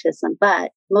autism,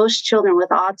 but most children with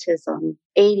autism,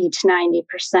 80 to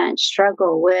 90%,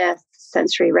 struggle with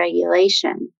sensory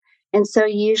regulation. And so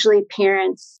usually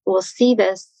parents will see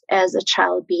this as a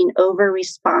child being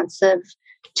over-responsive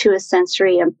to a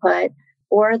sensory input,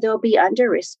 or they'll be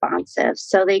under-responsive.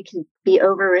 So they can be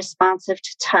over-responsive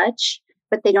to touch,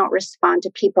 but they don't respond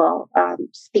to people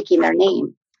speaking their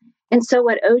name. And so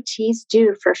what OTs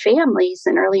do for families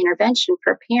and early intervention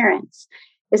for parents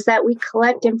is that we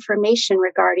collect information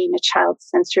regarding a child's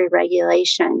sensory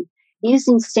regulation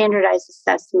using standardized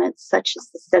assessments such as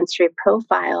the sensory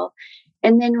profile,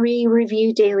 and then we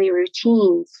review daily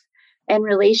routines and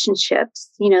relationships,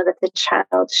 that the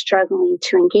child's struggling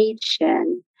to engage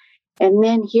in. And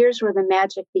then here's where the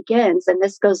magic begins, and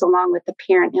this goes along with the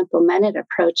parent implemented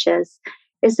approaches,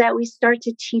 is that we start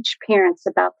to teach parents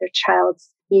about their child's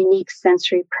unique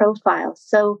sensory profile.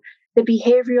 So the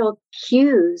behavioral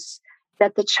cues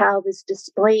that the child is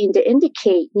displaying to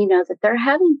indicate, that they're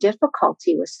having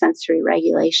difficulty with sensory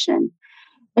regulation.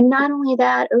 And not only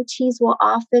that, OTs will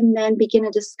often then begin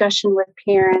a discussion with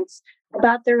parents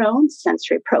about their own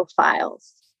sensory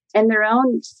profiles and their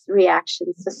own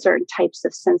reactions to certain types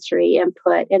of sensory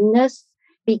input. And this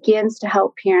begins to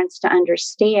help parents to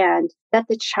understand that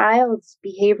the child's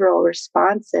behavioral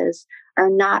responses are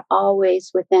not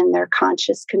always within their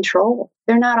conscious control.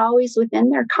 They're not always within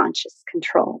their conscious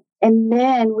control. And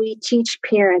then we teach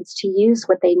parents to use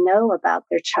what they know about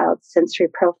their child's sensory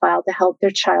profile to help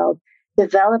their child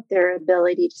develop their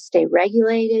ability to stay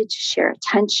regulated, to share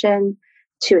attention,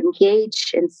 to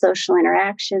engage in social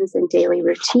interactions and daily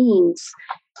routines.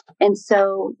 And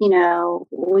so,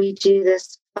 we do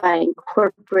this by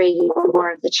incorporating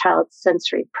more of the child's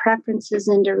sensory preferences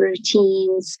into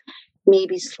routines,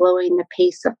 maybe slowing the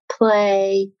pace of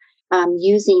play,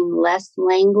 using less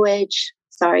language.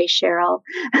 Sorry, Cheryl.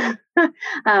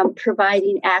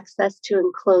 Providing access to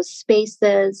enclosed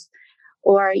spaces,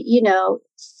 or,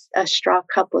 a straw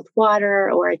cup with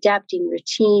water, or adapting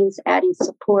routines, adding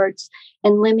supports,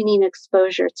 and limiting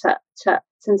exposure to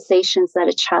sensations that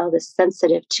a child is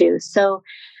sensitive to. So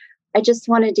I just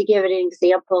wanted to give an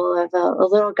example of a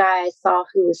little guy I saw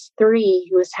who was 3,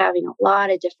 who was having a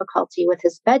lot of difficulty with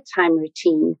his bedtime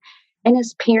routine. And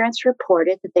his parents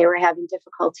reported that they were having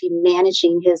difficulty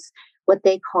managing his, what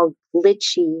they called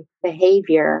glitchy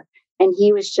behavior. And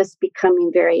he was just becoming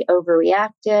very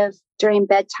overreactive. During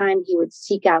bedtime, he would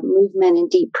seek out movement and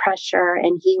deep pressure,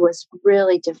 and he was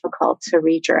really difficult to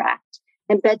redirect.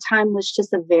 And bedtime was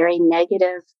just a very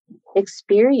negative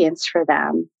experience for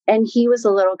them. And he was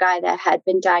a little guy that had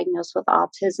been diagnosed with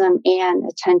autism and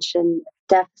attention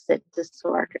deficit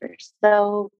disorders.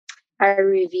 So I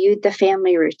reviewed the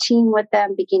family routine with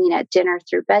them, beginning at dinner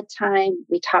through bedtime.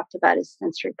 We talked about his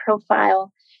sensory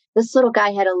profile. This little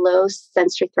guy had a low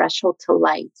sensory threshold to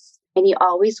lights, and he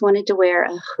always wanted to wear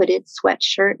a hooded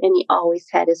sweatshirt, and he always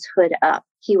had his hood up.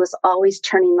 He was always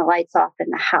turning the lights off in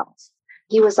the house.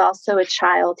 He was also a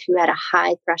child who had a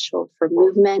high threshold for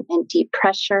movement and deep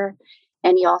pressure,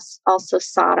 and he also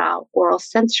sought out oral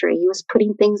sensory. He was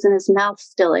putting things in his mouth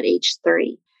still at age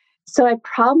 3. So I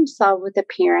problem solved with the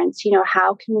parents,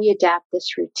 how can we adapt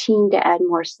this routine to add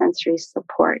more sensory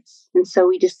supports? And so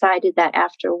we decided that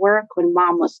after work, when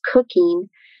mom was cooking,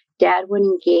 dad would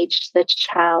engage the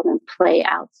child and play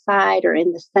outside or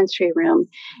in the sensory room.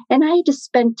 And I had to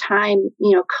spend time,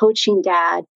 coaching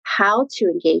dad how to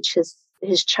engage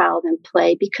his child in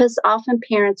play, because often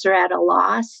parents are at a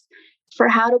loss for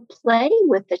how to play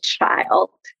with the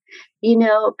child.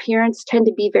 Parents tend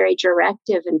to be very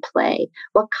directive in play.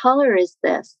 What color is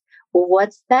this? Well,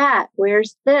 what's that?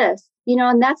 Where's this?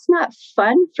 and that's not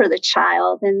fun for the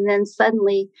child. And then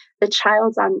suddenly the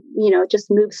child's just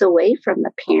moves away from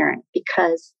the parent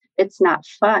because it's not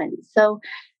fun. So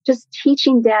just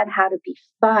teaching dad how to be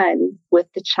fun with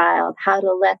the child, how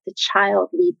to let the child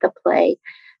lead the play,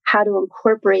 how to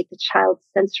incorporate the child's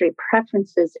sensory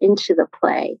preferences into the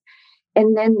play.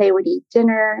 And then they would eat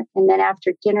dinner. And then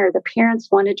after dinner, the parents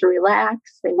wanted to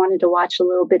relax. They wanted to watch a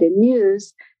little bit of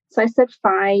news. So I said,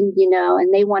 fine,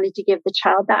 and they wanted to give the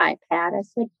child the iPad. I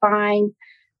said, fine,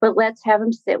 but let's have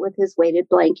him sit with his weighted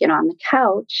blanket on the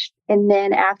couch. And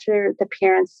then after the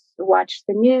parents watched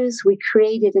the news, we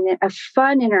created a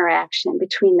fun interaction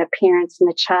between the parents and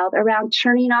the child around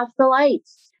turning off the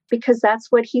lights, because that's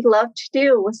what he loved to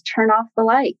do, was turn off the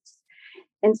lights.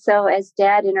 And so as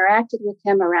dad interacted with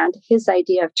him around his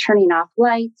idea of turning off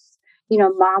lights,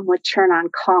 mom would turn on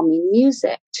calming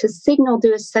music to signal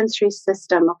to his sensory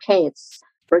system, okay,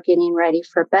 we're getting ready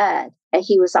for bed. And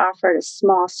he was offered a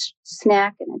small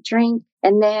snack and a drink.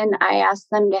 And then I asked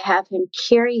them to have him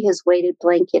carry his weighted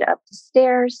blanket up the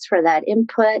stairs for that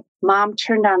input. Mom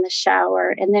turned on the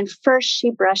shower. And then first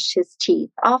she brushed his teeth.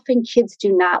 Often kids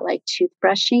do not like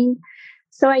toothbrushing.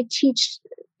 So I teach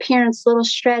parents little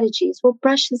strategies. Well,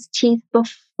 brush his teeth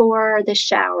before the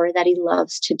shower that he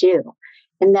loves to do.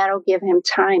 And that'll give him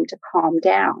time to calm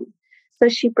down. So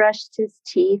she brushed his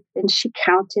teeth and she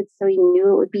counted so he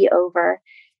knew it would be over.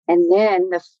 And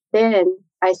then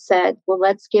I said, well,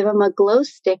 let's give him a glow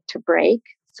stick to break.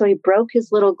 So he broke his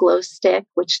little glow stick,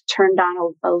 which turned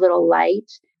on a little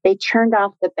light. They turned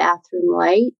off the bathroom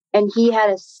light and he had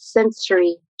a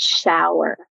sensory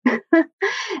shower.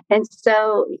 And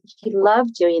so he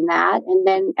loved doing that. And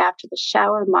then after the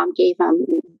shower, mom gave him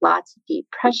lots of deep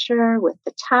pressure with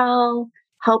the towel,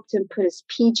 helped him put his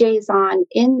PJs on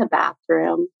in the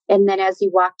bathroom. And then as he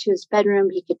walked to his bedroom,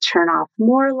 he could turn off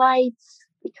more lights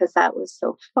because that was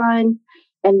so fun.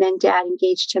 And then dad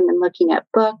engaged him in looking at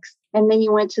books. And then he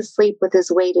went to sleep with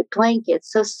his weighted blanket.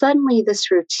 So suddenly this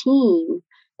routine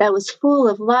that was full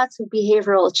of lots of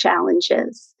behavioral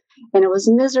challenges, and it was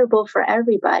miserable for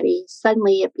everybody,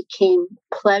 suddenly it became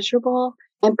pleasurable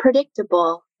and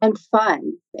predictable and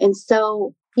fun. And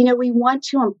so, we want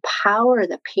to empower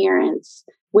the parents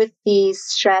with these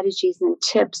strategies and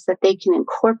tips that they can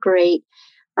incorporate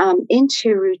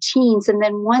into routines. And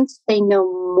then once they know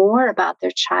more about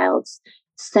their child's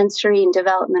sensory and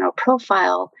developmental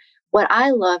profile, what I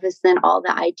love is then all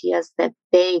the ideas that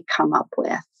they come up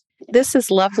with. This is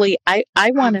lovely. I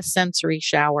want a sensory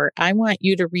shower. I want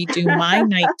you to redo my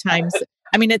night times.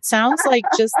 I mean, it sounds like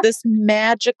just this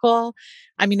magical.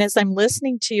 I mean, as I'm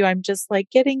listening to you, I'm just like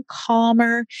getting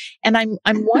calmer. And I'm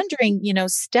wondering,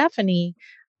 Stephanie,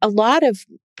 a lot of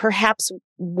perhaps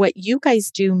what you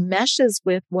guys do meshes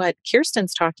with what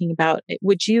Kirsten's talking about.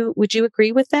 Would you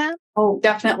agree with that? Oh,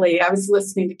 definitely. I was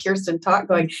listening to Kirsten talk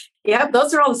going, yeah,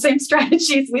 those are all the same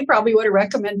strategies we probably would have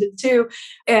recommended too.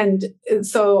 And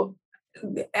so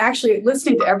actually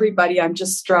listening to everybody, I'm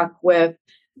just struck with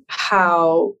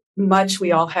how much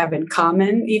we all have in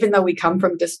common, even though we come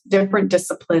from different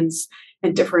disciplines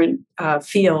and different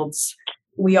fields.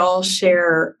 We all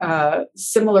share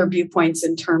similar viewpoints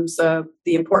in terms of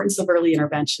the importance of early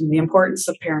intervention, the importance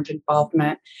of parent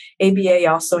involvement. ABA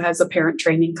also has a parent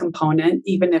training component,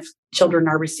 even if children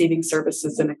are receiving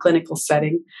services in a clinical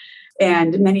setting.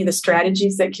 And many of the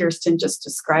strategies that Kirsten just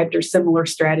described are similar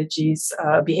strategies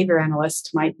a behavior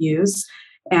analyst might use.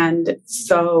 And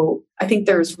so I think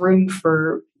there's room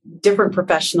for different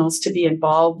professionals to be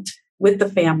involved with the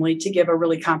family to give a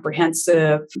really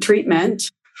comprehensive treatment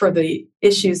for the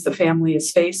issues the family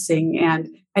is facing. And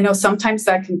I know sometimes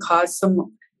that can cause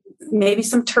maybe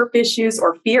some TERP issues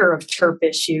or fear of TERP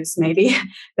issues, maybe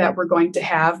that we're going to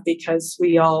have because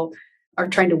we all are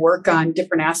trying to work on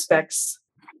different aspects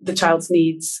of the child's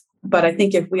needs. But I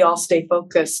think if we all stay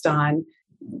focused on,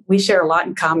 we share a lot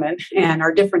in common and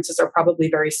our differences are probably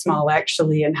very small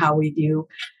actually in how we view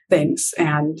things.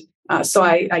 And so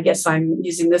I guess I'm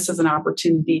using this as an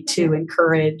opportunity to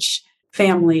encourage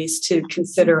families to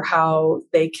consider how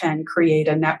they can create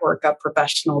a network of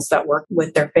professionals that work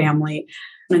with their family.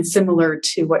 And similar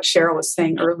to what Cheryl was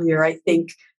saying earlier, I think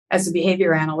as a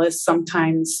behavior analyst,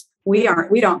 sometimes we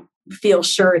don't feel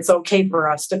sure it's okay for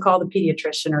us to call the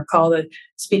pediatrician or call the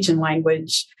speech and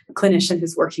language clinician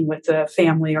who's working with the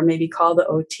family or maybe call the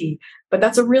OT. But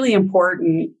that's a really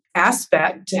important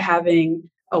aspect to having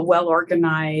a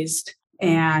well-organized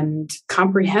and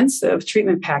comprehensive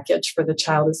treatment package for the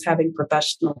child is having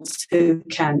professionals who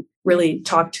can really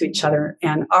talk to each other.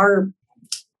 And our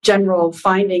general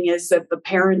finding is that the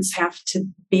parents have to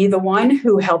be the one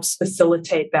who helps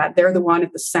facilitate that. They're the one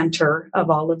at the center of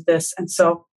all of this. And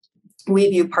so we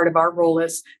view part of our role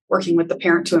as working with the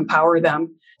parent to empower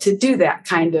them to do that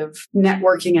kind of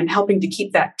networking and helping to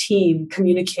keep that team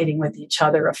communicating with each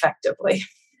other effectively.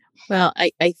 Well,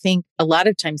 I think a lot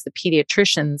of times the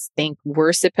pediatricians think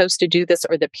we're supposed to do this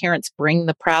or the parents bring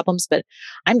the problems. But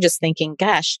I'm just thinking,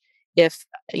 gosh, if,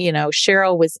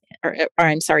 Cheryl was, or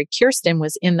I'm sorry, Kirsten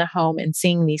was in the home and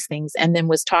seeing these things and then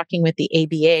was talking with the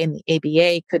ABA, and the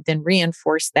ABA could then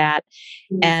reinforce that.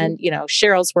 Mm-hmm. And,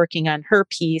 Cheryl's working on her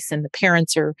piece and the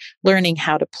parents are learning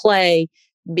how to play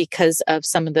because of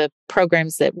some of the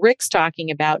programs that Rick's talking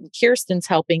about, and Kirsten's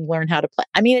helping learn how to play.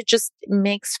 I mean, it just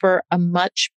makes for a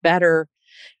much better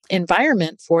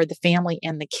environment for the family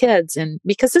and the kids. And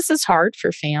because this is hard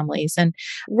for families. And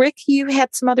Rick, you had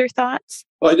some other thoughts?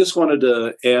 Well, I just wanted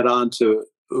to add on to,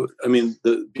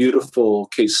 the beautiful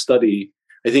case study,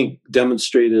 I think,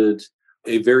 demonstrated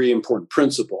a very important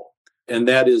principle, and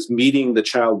that is meeting the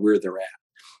child where they're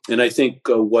at. And I think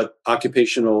where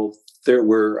occupational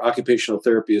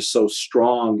therapy is so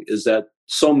strong is that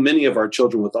so many of our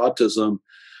children with autism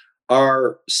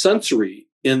are sensory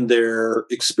in their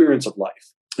experience of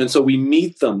life. And so we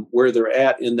meet them where they're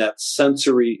at in that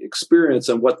sensory experience.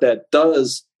 And what that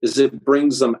does is it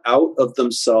brings them out of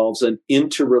themselves and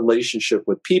into relationship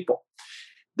with people.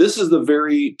 This is the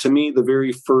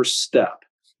very first step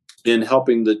in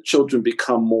helping the children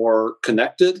become more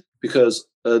connected, because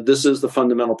this is the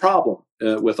fundamental problem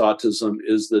with autism,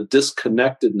 is the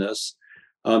disconnectedness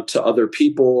to other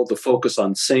people, the focus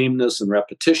on sameness and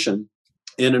repetition.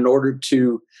 And in order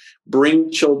to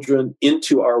bring children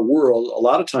into our world, a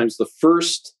lot of times the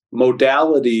first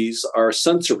modalities are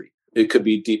sensory. It could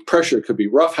be deep pressure, it could be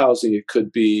roughhousing, it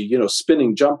could be,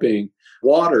 spinning, jumping,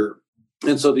 water.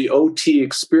 And so the OT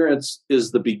experience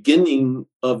is the beginning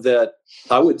of that,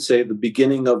 I would say, the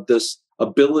beginning of this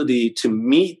ability to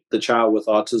meet the child with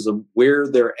autism where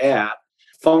they're at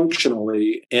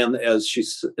functionally, and as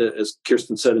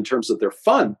Kirsten said, in terms of their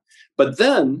fun. But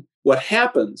then what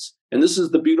happens, and this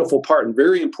is the beautiful part and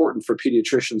very important for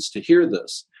pediatricians to hear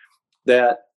this,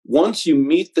 that once you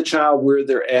meet the child where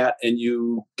they're at and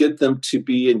you get them to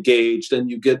be engaged and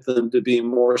you get them to be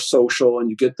more social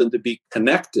and you get them to be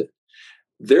connected,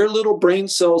 their little brain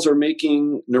cells are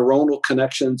making neuronal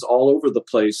connections all over the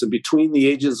place. And between the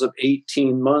ages of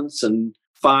 18 months and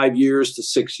 5 years to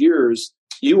 6 years,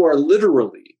 you are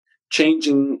literally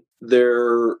changing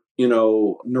their,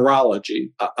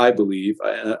 neurology, I believe.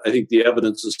 I think the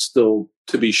evidence is still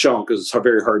to be shown because it's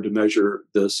very hard to measure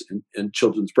this in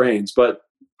children's brains. But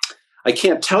I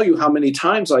can't tell you how many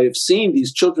times I have seen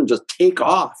these children just take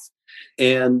off.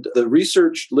 And the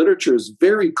research literature is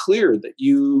very clear that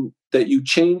you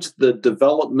change the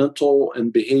developmental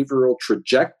and behavioral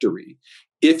trajectory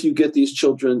if you get these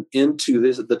children into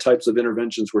the types of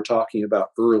interventions we're talking about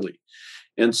early.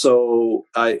 And so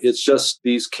it's just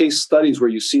these case studies where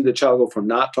you see the child go from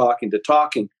not talking to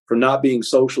talking, from not being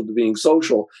social to being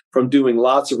social, from doing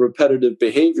lots of repetitive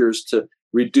behaviors to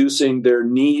reducing their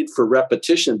need for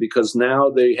repetition because now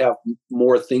they have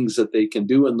more things that they can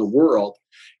do in the world,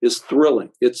 is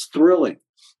thrilling. It's thrilling.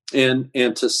 And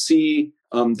to see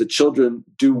the children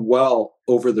do well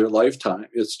over their lifetime,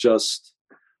 it's just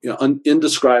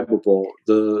indescribable,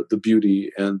 the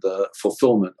beauty and the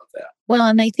fulfillment of that. Well,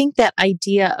 and I think that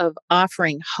idea of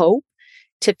offering hope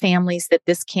to families that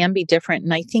this can be different.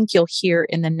 And I think you'll hear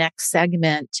in the next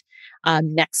segment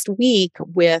next week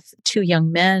with two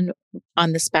young men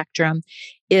on the spectrum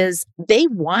is they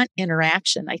want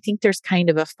interaction. I think there's kind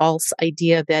of a false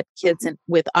idea that kids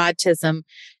with autism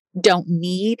don't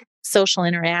need social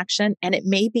interaction, and it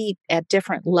may be at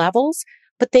different levels,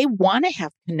 but they want to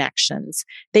have connections.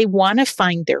 They want to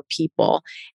find their people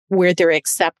where they're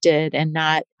accepted and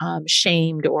not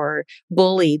shamed or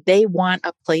bullied. They want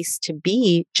a place to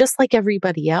be just like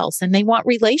everybody else, and they want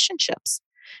relationships.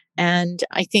 And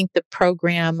I think the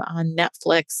program on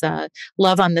Netflix,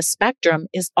 Love on the Spectrum,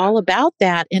 is all about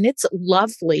that. And it's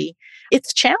lovely.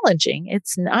 It's challenging.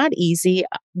 It's not easy.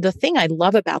 The thing I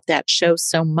love about that show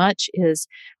so much is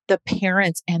the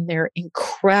parents and their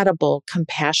incredible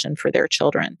compassion for their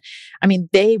children. I mean,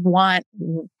 they want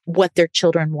what their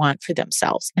children want for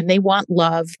themselves, and they want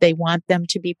love. They want them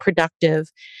to be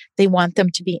productive. They want them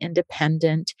to be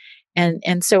independent.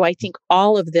 And so I think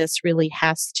all of this really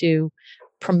has to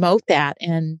promote that.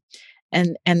 And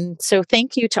so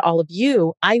thank you to all of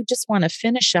you. I just want to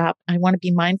finish up. I want to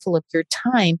be mindful of your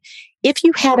time. If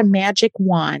you had a magic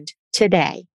wand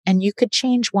today and you could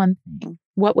change one thing,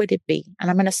 what would it be? And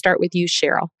I'm going to start with you,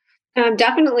 Cheryl.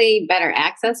 Definitely better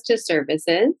access to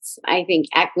services. I think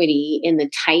equity in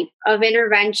the type of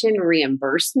intervention,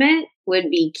 reimbursement would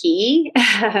be key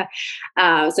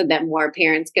so that more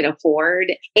parents could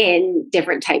afford in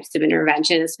different types of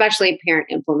intervention, especially parent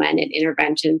implemented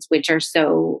interventions, which are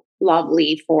so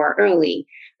lovely for early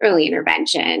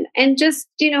intervention. And just,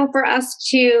 for us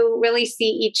to really see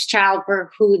each child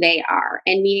for who they are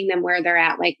and meeting them where they're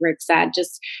at, like Rick said,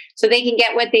 just so they can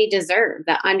get what they deserve,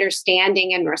 the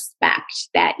understanding and respect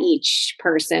that each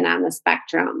person on the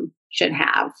spectrum should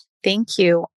have. Thank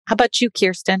you. How about you,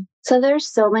 Kirsten? So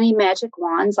there's so many magic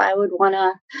wands I would want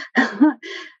to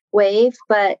wave,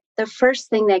 but the first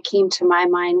thing that came to my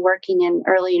mind working in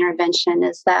early intervention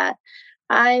is that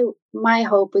my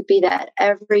hope would be that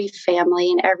every family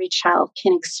and every child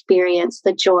can experience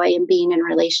the joy in being in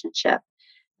relationship,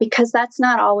 because that's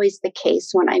not always the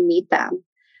case when I meet them.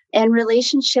 And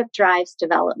relationship drives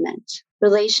development.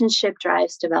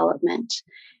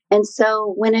 And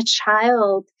so when a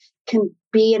child can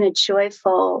be in a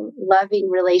joyful, loving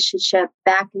relationship,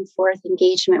 back and forth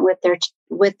engagement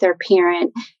with their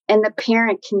parent, and the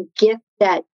parent can get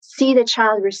that, see the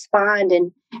child respond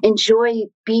and enjoy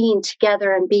being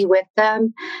together and be with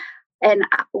them. And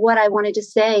what I wanted to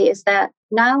say is that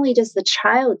not only does the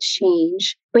child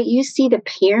change, but you see the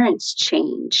parents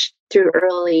change through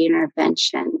early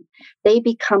intervention. They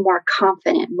become more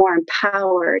confident, more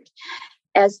empowered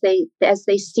as they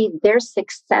see their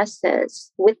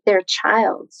successes with their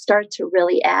child start to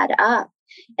really add up.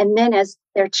 And then as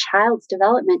their child's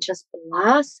development just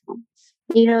blossoms,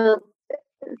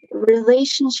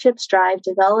 relationships drive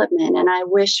development. And I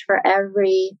wish for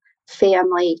every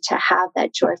family to have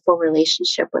that joyful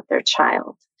relationship with their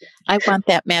child. I want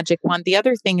that magic wand. The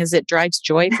other thing is it drives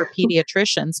joy for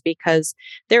pediatricians, because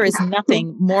there is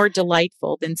nothing more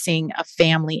delightful than seeing a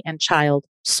family and child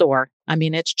soar. I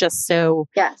mean, it's just so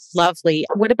lovely.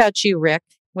 What about you, Rick?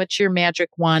 What's your magic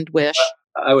wand wish?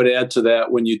 I would add to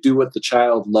that, when you do what the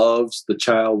child loves, the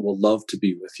child will love to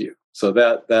be with you. So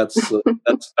that's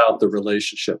about the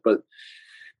relationship. But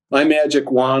my magic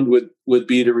wand would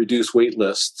be to reduce wait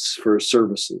lists for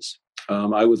services.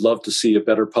 I would love to see a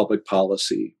better public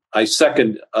policy. I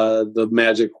second the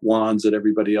magic wands that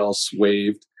everybody else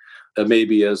waved,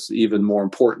 maybe as even more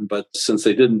important. But since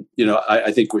they didn't,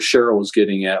 I think what Cheryl was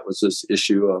getting at was this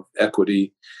issue of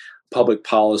equity, public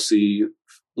policy,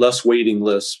 less waiting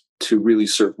lists to really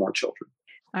serve more children.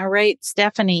 All right,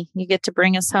 Stephanie, you get to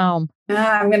bring us home.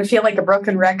 I'm going to feel like a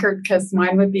broken record because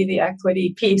mine would be the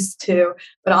equity piece too.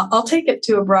 But I'll take it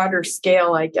to a broader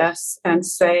scale, I guess, and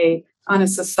say on a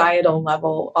societal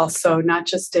level also, not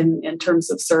just in terms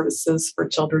of services for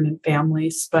children and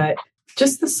families, but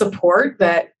just the support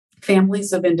that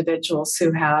families of individuals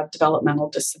who have developmental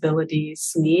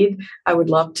disabilities need. I would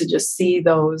love to just see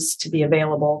those to be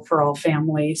available for all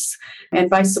families. And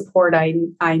by support, I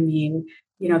mean,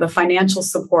 the financial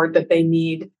support that they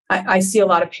need. I see a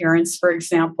lot of parents, for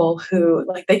example, who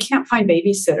they can't find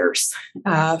babysitters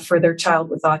for their child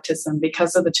with autism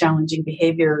because of the challenging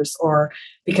behaviors or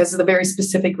because of the very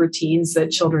specific routines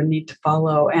that children need to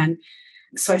follow. And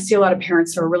so I see a lot of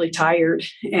parents who are really tired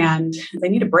and they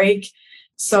need a break.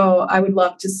 So I would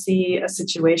love to see a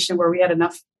situation where we had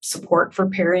enough support for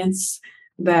parents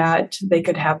that they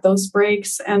could have those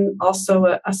breaks, and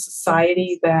also a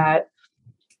society that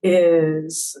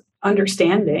is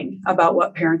understanding about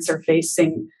what parents are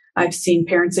facing. I've seen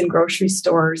parents in grocery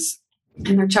stores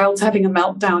and their child's having a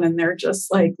meltdown and they're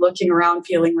just looking around,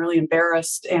 feeling really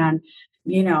embarrassed, and,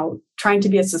 trying to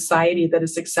be a society that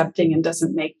is accepting and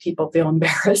doesn't make people feel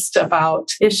embarrassed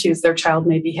about issues their child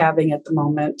may be having at the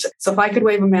moment. So if I could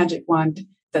wave a magic wand,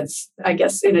 that's, I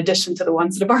guess, in addition to the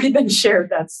ones that have already been shared,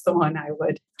 that's the one I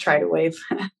would try to wave.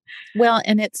 Well,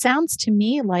 and it sounds to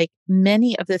me like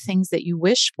many of the things that you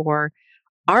wish for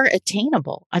are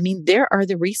attainable. I mean, there are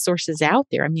the resources out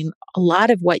there. I mean, a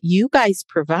lot of what you guys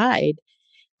provide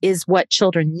is what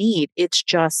children need. It's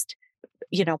just,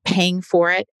 paying for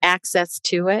it, access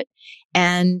to it.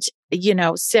 And,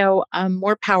 so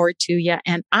more power to you.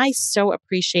 And I so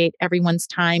appreciate everyone's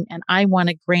time, and I want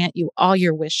to grant you all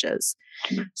your wishes.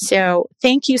 So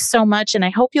thank you so much. And I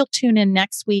hope you'll tune in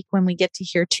next week when we get to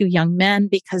hear two young men,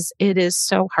 because it is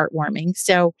so heartwarming.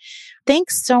 So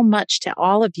thanks so much to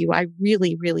all of you. I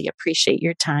really, really appreciate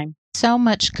your time. So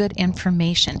much good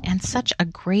information and such a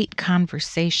great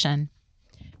conversation.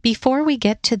 Before we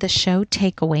get to the show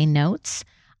takeaway notes,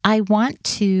 I want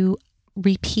to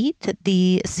repeat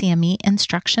the CME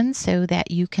instructions so that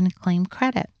you can claim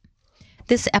credit.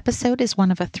 This episode is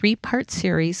one of a 3-part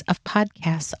series of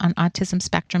podcasts on autism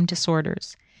spectrum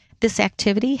disorders. This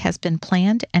activity has been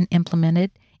planned and implemented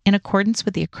in accordance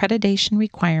with the accreditation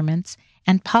requirements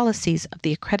and policies of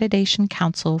the Accreditation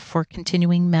Council for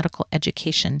Continuing Medical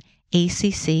Education,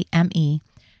 ACCME,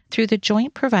 through the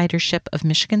joint providership of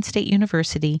Michigan State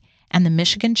University and the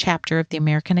Michigan chapter of the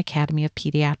American Academy of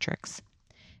Pediatrics.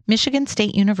 Michigan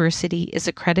State University is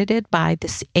accredited by the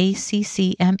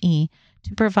ACCME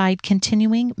to provide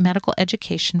continuing medical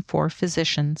education for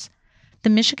physicians. The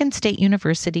Michigan State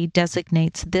University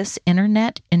designates this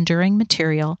Internet Enduring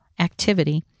Material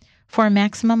activity for a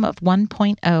maximum of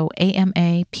 1.0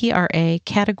 AMA PRA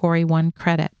Category 1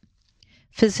 credit.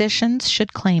 Physicians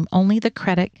should claim only the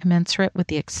credit commensurate with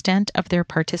the extent of their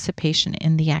participation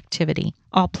in the activity.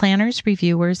 All planners,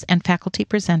 reviewers, and faculty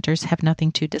presenters have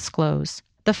nothing to disclose.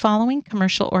 The following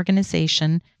commercial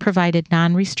organization provided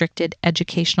non-restricted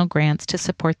educational grants to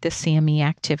support this CME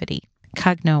activity: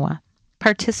 Cognoa.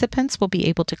 Participants will be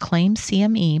able to claim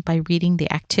CME by reading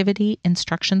the Activity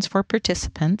Instructions for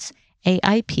Participants,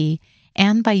 AIP,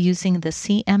 and by using the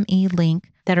CME link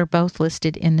that are both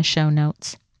listed in the show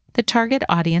notes. The target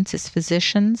audience is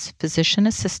physicians, physician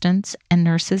assistants, and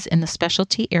nurses in the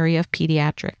specialty area of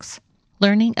pediatrics.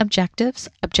 Learning objectives.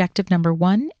 Objective number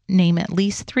 1, name at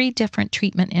least 3 different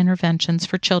treatment interventions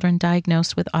for children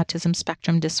diagnosed with autism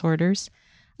spectrum disorders.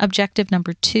 Objective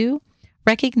number 2,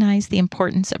 recognize the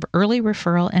importance of early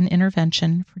referral and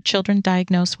intervention for children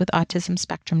diagnosed with autism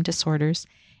spectrum disorders.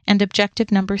 And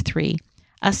objective number 3,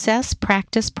 assess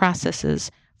practice processes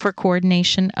for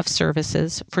coordination of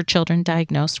services for children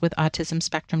diagnosed with autism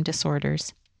spectrum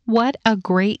disorders. What a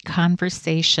great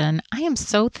conversation. I am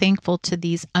so thankful to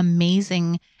these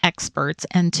amazing experts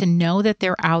and to know that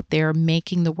they're out there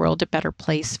making the world a better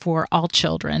place for all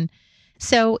children.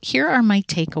 So here are my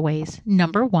takeaways.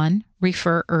 Number 1,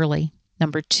 refer early.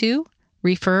 Number 2,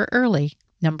 refer early.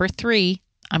 Number 3,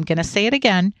 I'm going to say it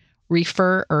again,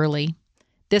 refer early.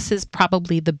 This is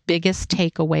probably the biggest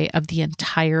takeaway of the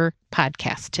entire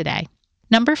podcast today.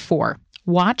 Number 4,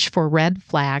 watch for red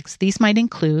flags. These might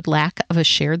include lack of a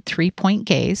shared 3-point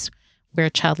gaze, where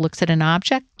a child looks at an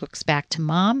object, looks back to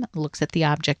mom, looks at the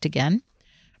object again,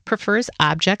 prefers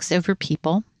objects over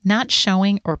people, not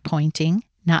showing or pointing,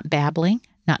 not babbling,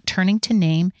 not turning to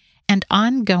name, and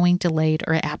ongoing delayed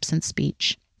or absent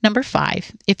speech. Number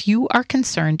 5, if you are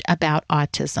concerned about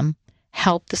autism,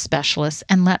 help the specialists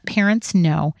and let parents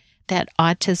know that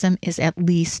autism is at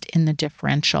least in the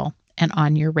differential and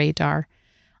on your radar.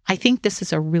 I think this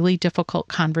is a really difficult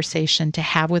conversation to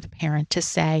have with a parent to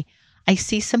say, I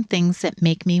see some things that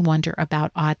make me wonder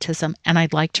about autism, and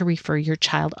I'd like to refer your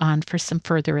child on for some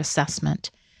further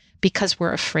assessment, because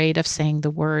we're afraid of saying the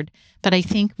word. But I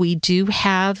think we do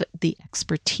have the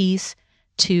expertise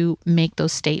to make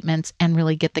those statements and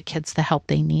really get the kids the help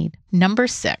they need. Number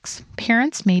 6,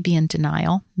 parents may be in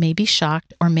denial, may be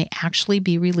shocked, or may actually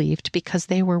be relieved because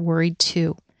they were worried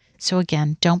too. So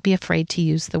again, don't be afraid to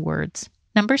use the words.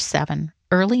 Number 7,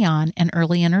 early on and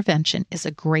early intervention is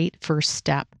a great first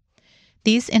step.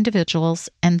 These individuals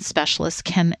and specialists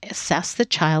can assess the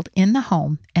child in the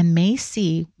home and may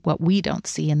see what we don't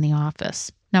see in the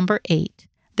office. Number 8,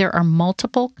 there are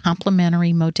multiple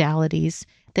complementary modalities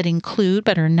that include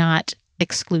but are not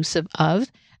exclusive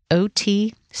of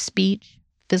OT, speech,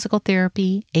 physical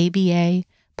therapy, ABA,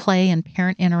 play and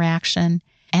parent interaction.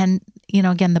 And,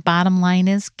 again, the bottom line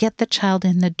is get the child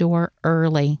in the door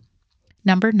early.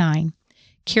 Number 9,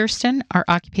 Kirsten, our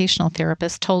occupational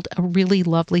therapist, told a really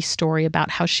lovely story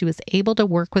about how she was able to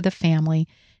work with a family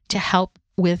to help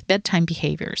with bedtime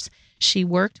behaviors. She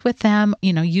worked with them,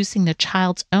 using the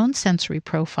child's own sensory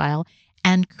profile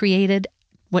and created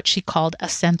what she called a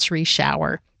sensory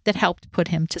shower that helped put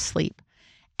him to sleep.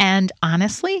 And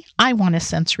honestly, I want a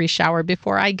sensory shower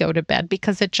before I go to bed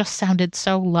because it just sounded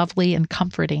so lovely and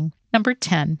comforting. Number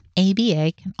 10,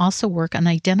 ABA can also work on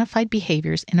identified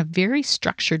behaviors in a very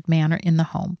structured manner in the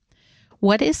home.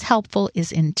 What is helpful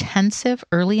is intensive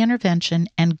early intervention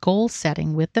and goal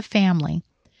setting with the family.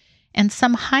 And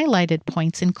some highlighted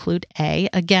points include A,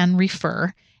 again,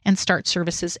 refer and start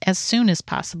services as soon as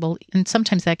possible. And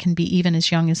sometimes that can be even as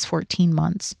young as 14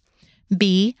 months.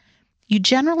 B, you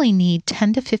generally need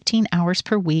 10 to 15 hours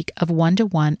per week of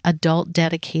one-to-one adult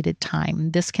dedicated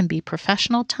time. This can be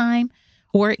professional time,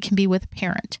 or it can be with a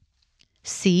parent.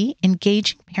 C,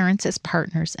 engaging parents as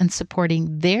partners and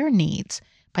supporting their needs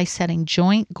by setting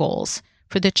joint goals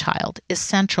for the child is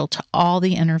central to all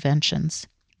the interventions.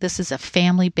 This is a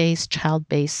family-based,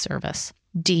 child-based service.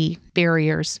 D,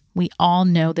 barriers. We all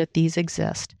know that these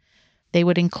exist. They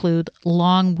would include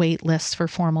long wait lists for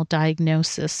formal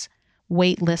diagnosis,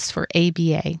 wait lists for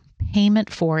ABA, payment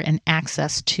for and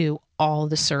access to all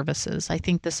the services. I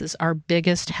think this is our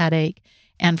biggest headache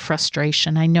and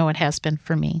frustration. I know it has been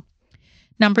for me.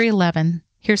 Number 11,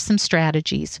 here's some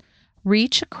strategies.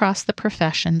 Reach across the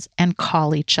professions and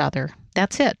call each other.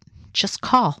 That's it. Just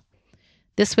call.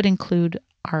 This would include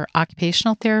our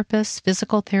occupational therapists,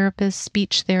 physical therapists,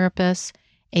 speech therapists,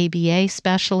 ABA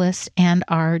specialists, and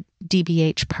our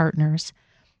DBH partners.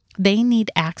 They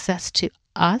need access to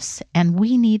us, and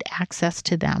we need access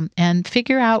to them, and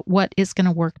figure out what is going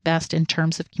to work best in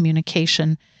terms of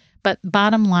communication. But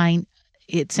bottom line,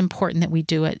 it's important that we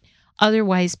do it.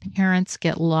 Otherwise, parents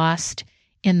get lost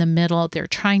in the middle. They're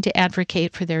trying to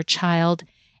advocate for their child,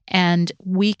 and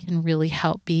we can really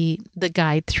help be the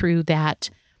guide through that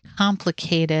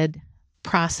complicated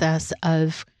process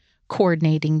of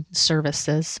coordinating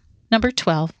services. Number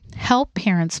 12, help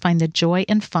parents find the joy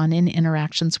and fun in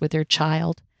interactions with their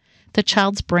child. The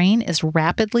child's brain is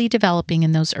rapidly developing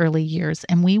in those early years,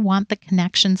 and we want the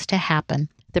connections to happen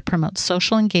that promote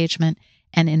social engagement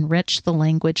and enrich the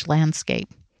language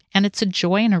landscape. And it's a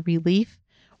joy and a relief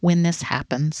when this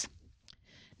happens.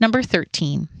 Number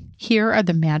 13, here are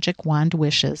the magic wand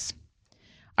wishes.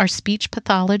 Our speech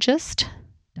pathologist,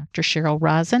 Dr. Cheryl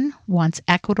Rosen, wants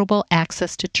equitable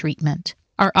access to treatment.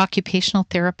 Our occupational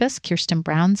therapist, Kirsten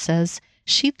Brown, says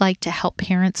she'd like to help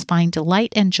parents find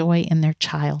delight and joy in their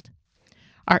child.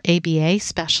 Our ABA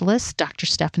specialist, Dr.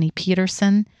 Stephanie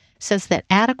Peterson, says that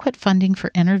adequate funding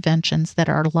for interventions that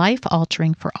are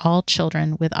life-altering for all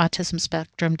children with autism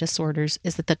spectrum disorders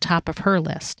is at the top of her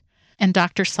list. And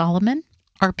Dr. Solomon,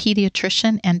 our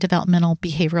pediatrician and developmental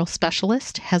behavioral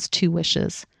specialist, has 2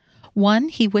 wishes. One,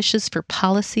 he wishes for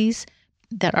policies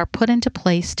that are put into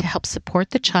place to help support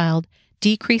the child,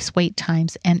 decrease wait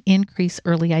times, and increase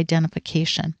early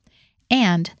identification.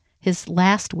 And his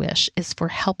last wish is for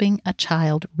helping a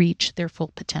child reach their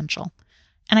full potential.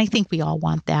 And I think we all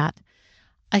want that.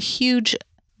 A huge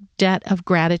debt of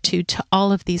gratitude to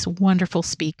all of these wonderful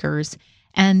speakers.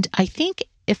 And I think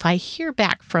if I hear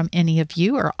back from any of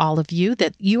you or all of you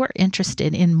that you are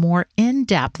interested in more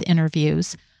in-depth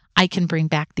interviews, I can bring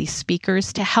back these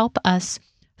speakers to help us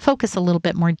focus a little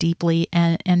bit more deeply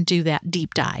and do that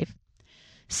deep dive.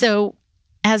 So,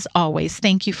 as always,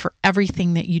 thank you for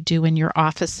everything that you do in your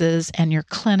offices and your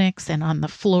clinics and on the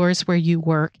floors where you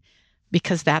work,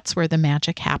 because that's where the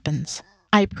magic happens.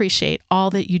 I appreciate all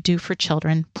that you do for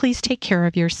children. Please take care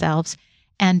of yourselves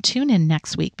and tune in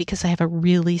next week because I have a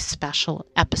really special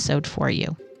episode for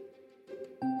you.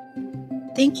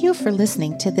 Thank you for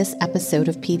listening to this episode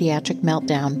of Pediatric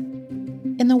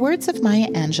Meltdown. In the words of Maya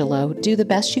Angelou, do the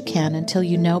best you can until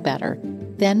you know better.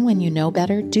 Then when you know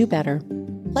better, do better.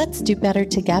 Let's do better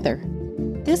together.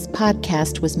 This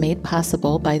podcast was made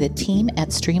possible by the team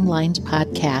at Streamlined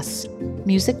Podcasts.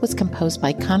 Music was composed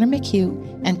by Connor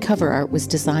McHugh, and cover art was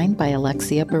designed by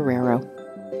Alexia Barrero.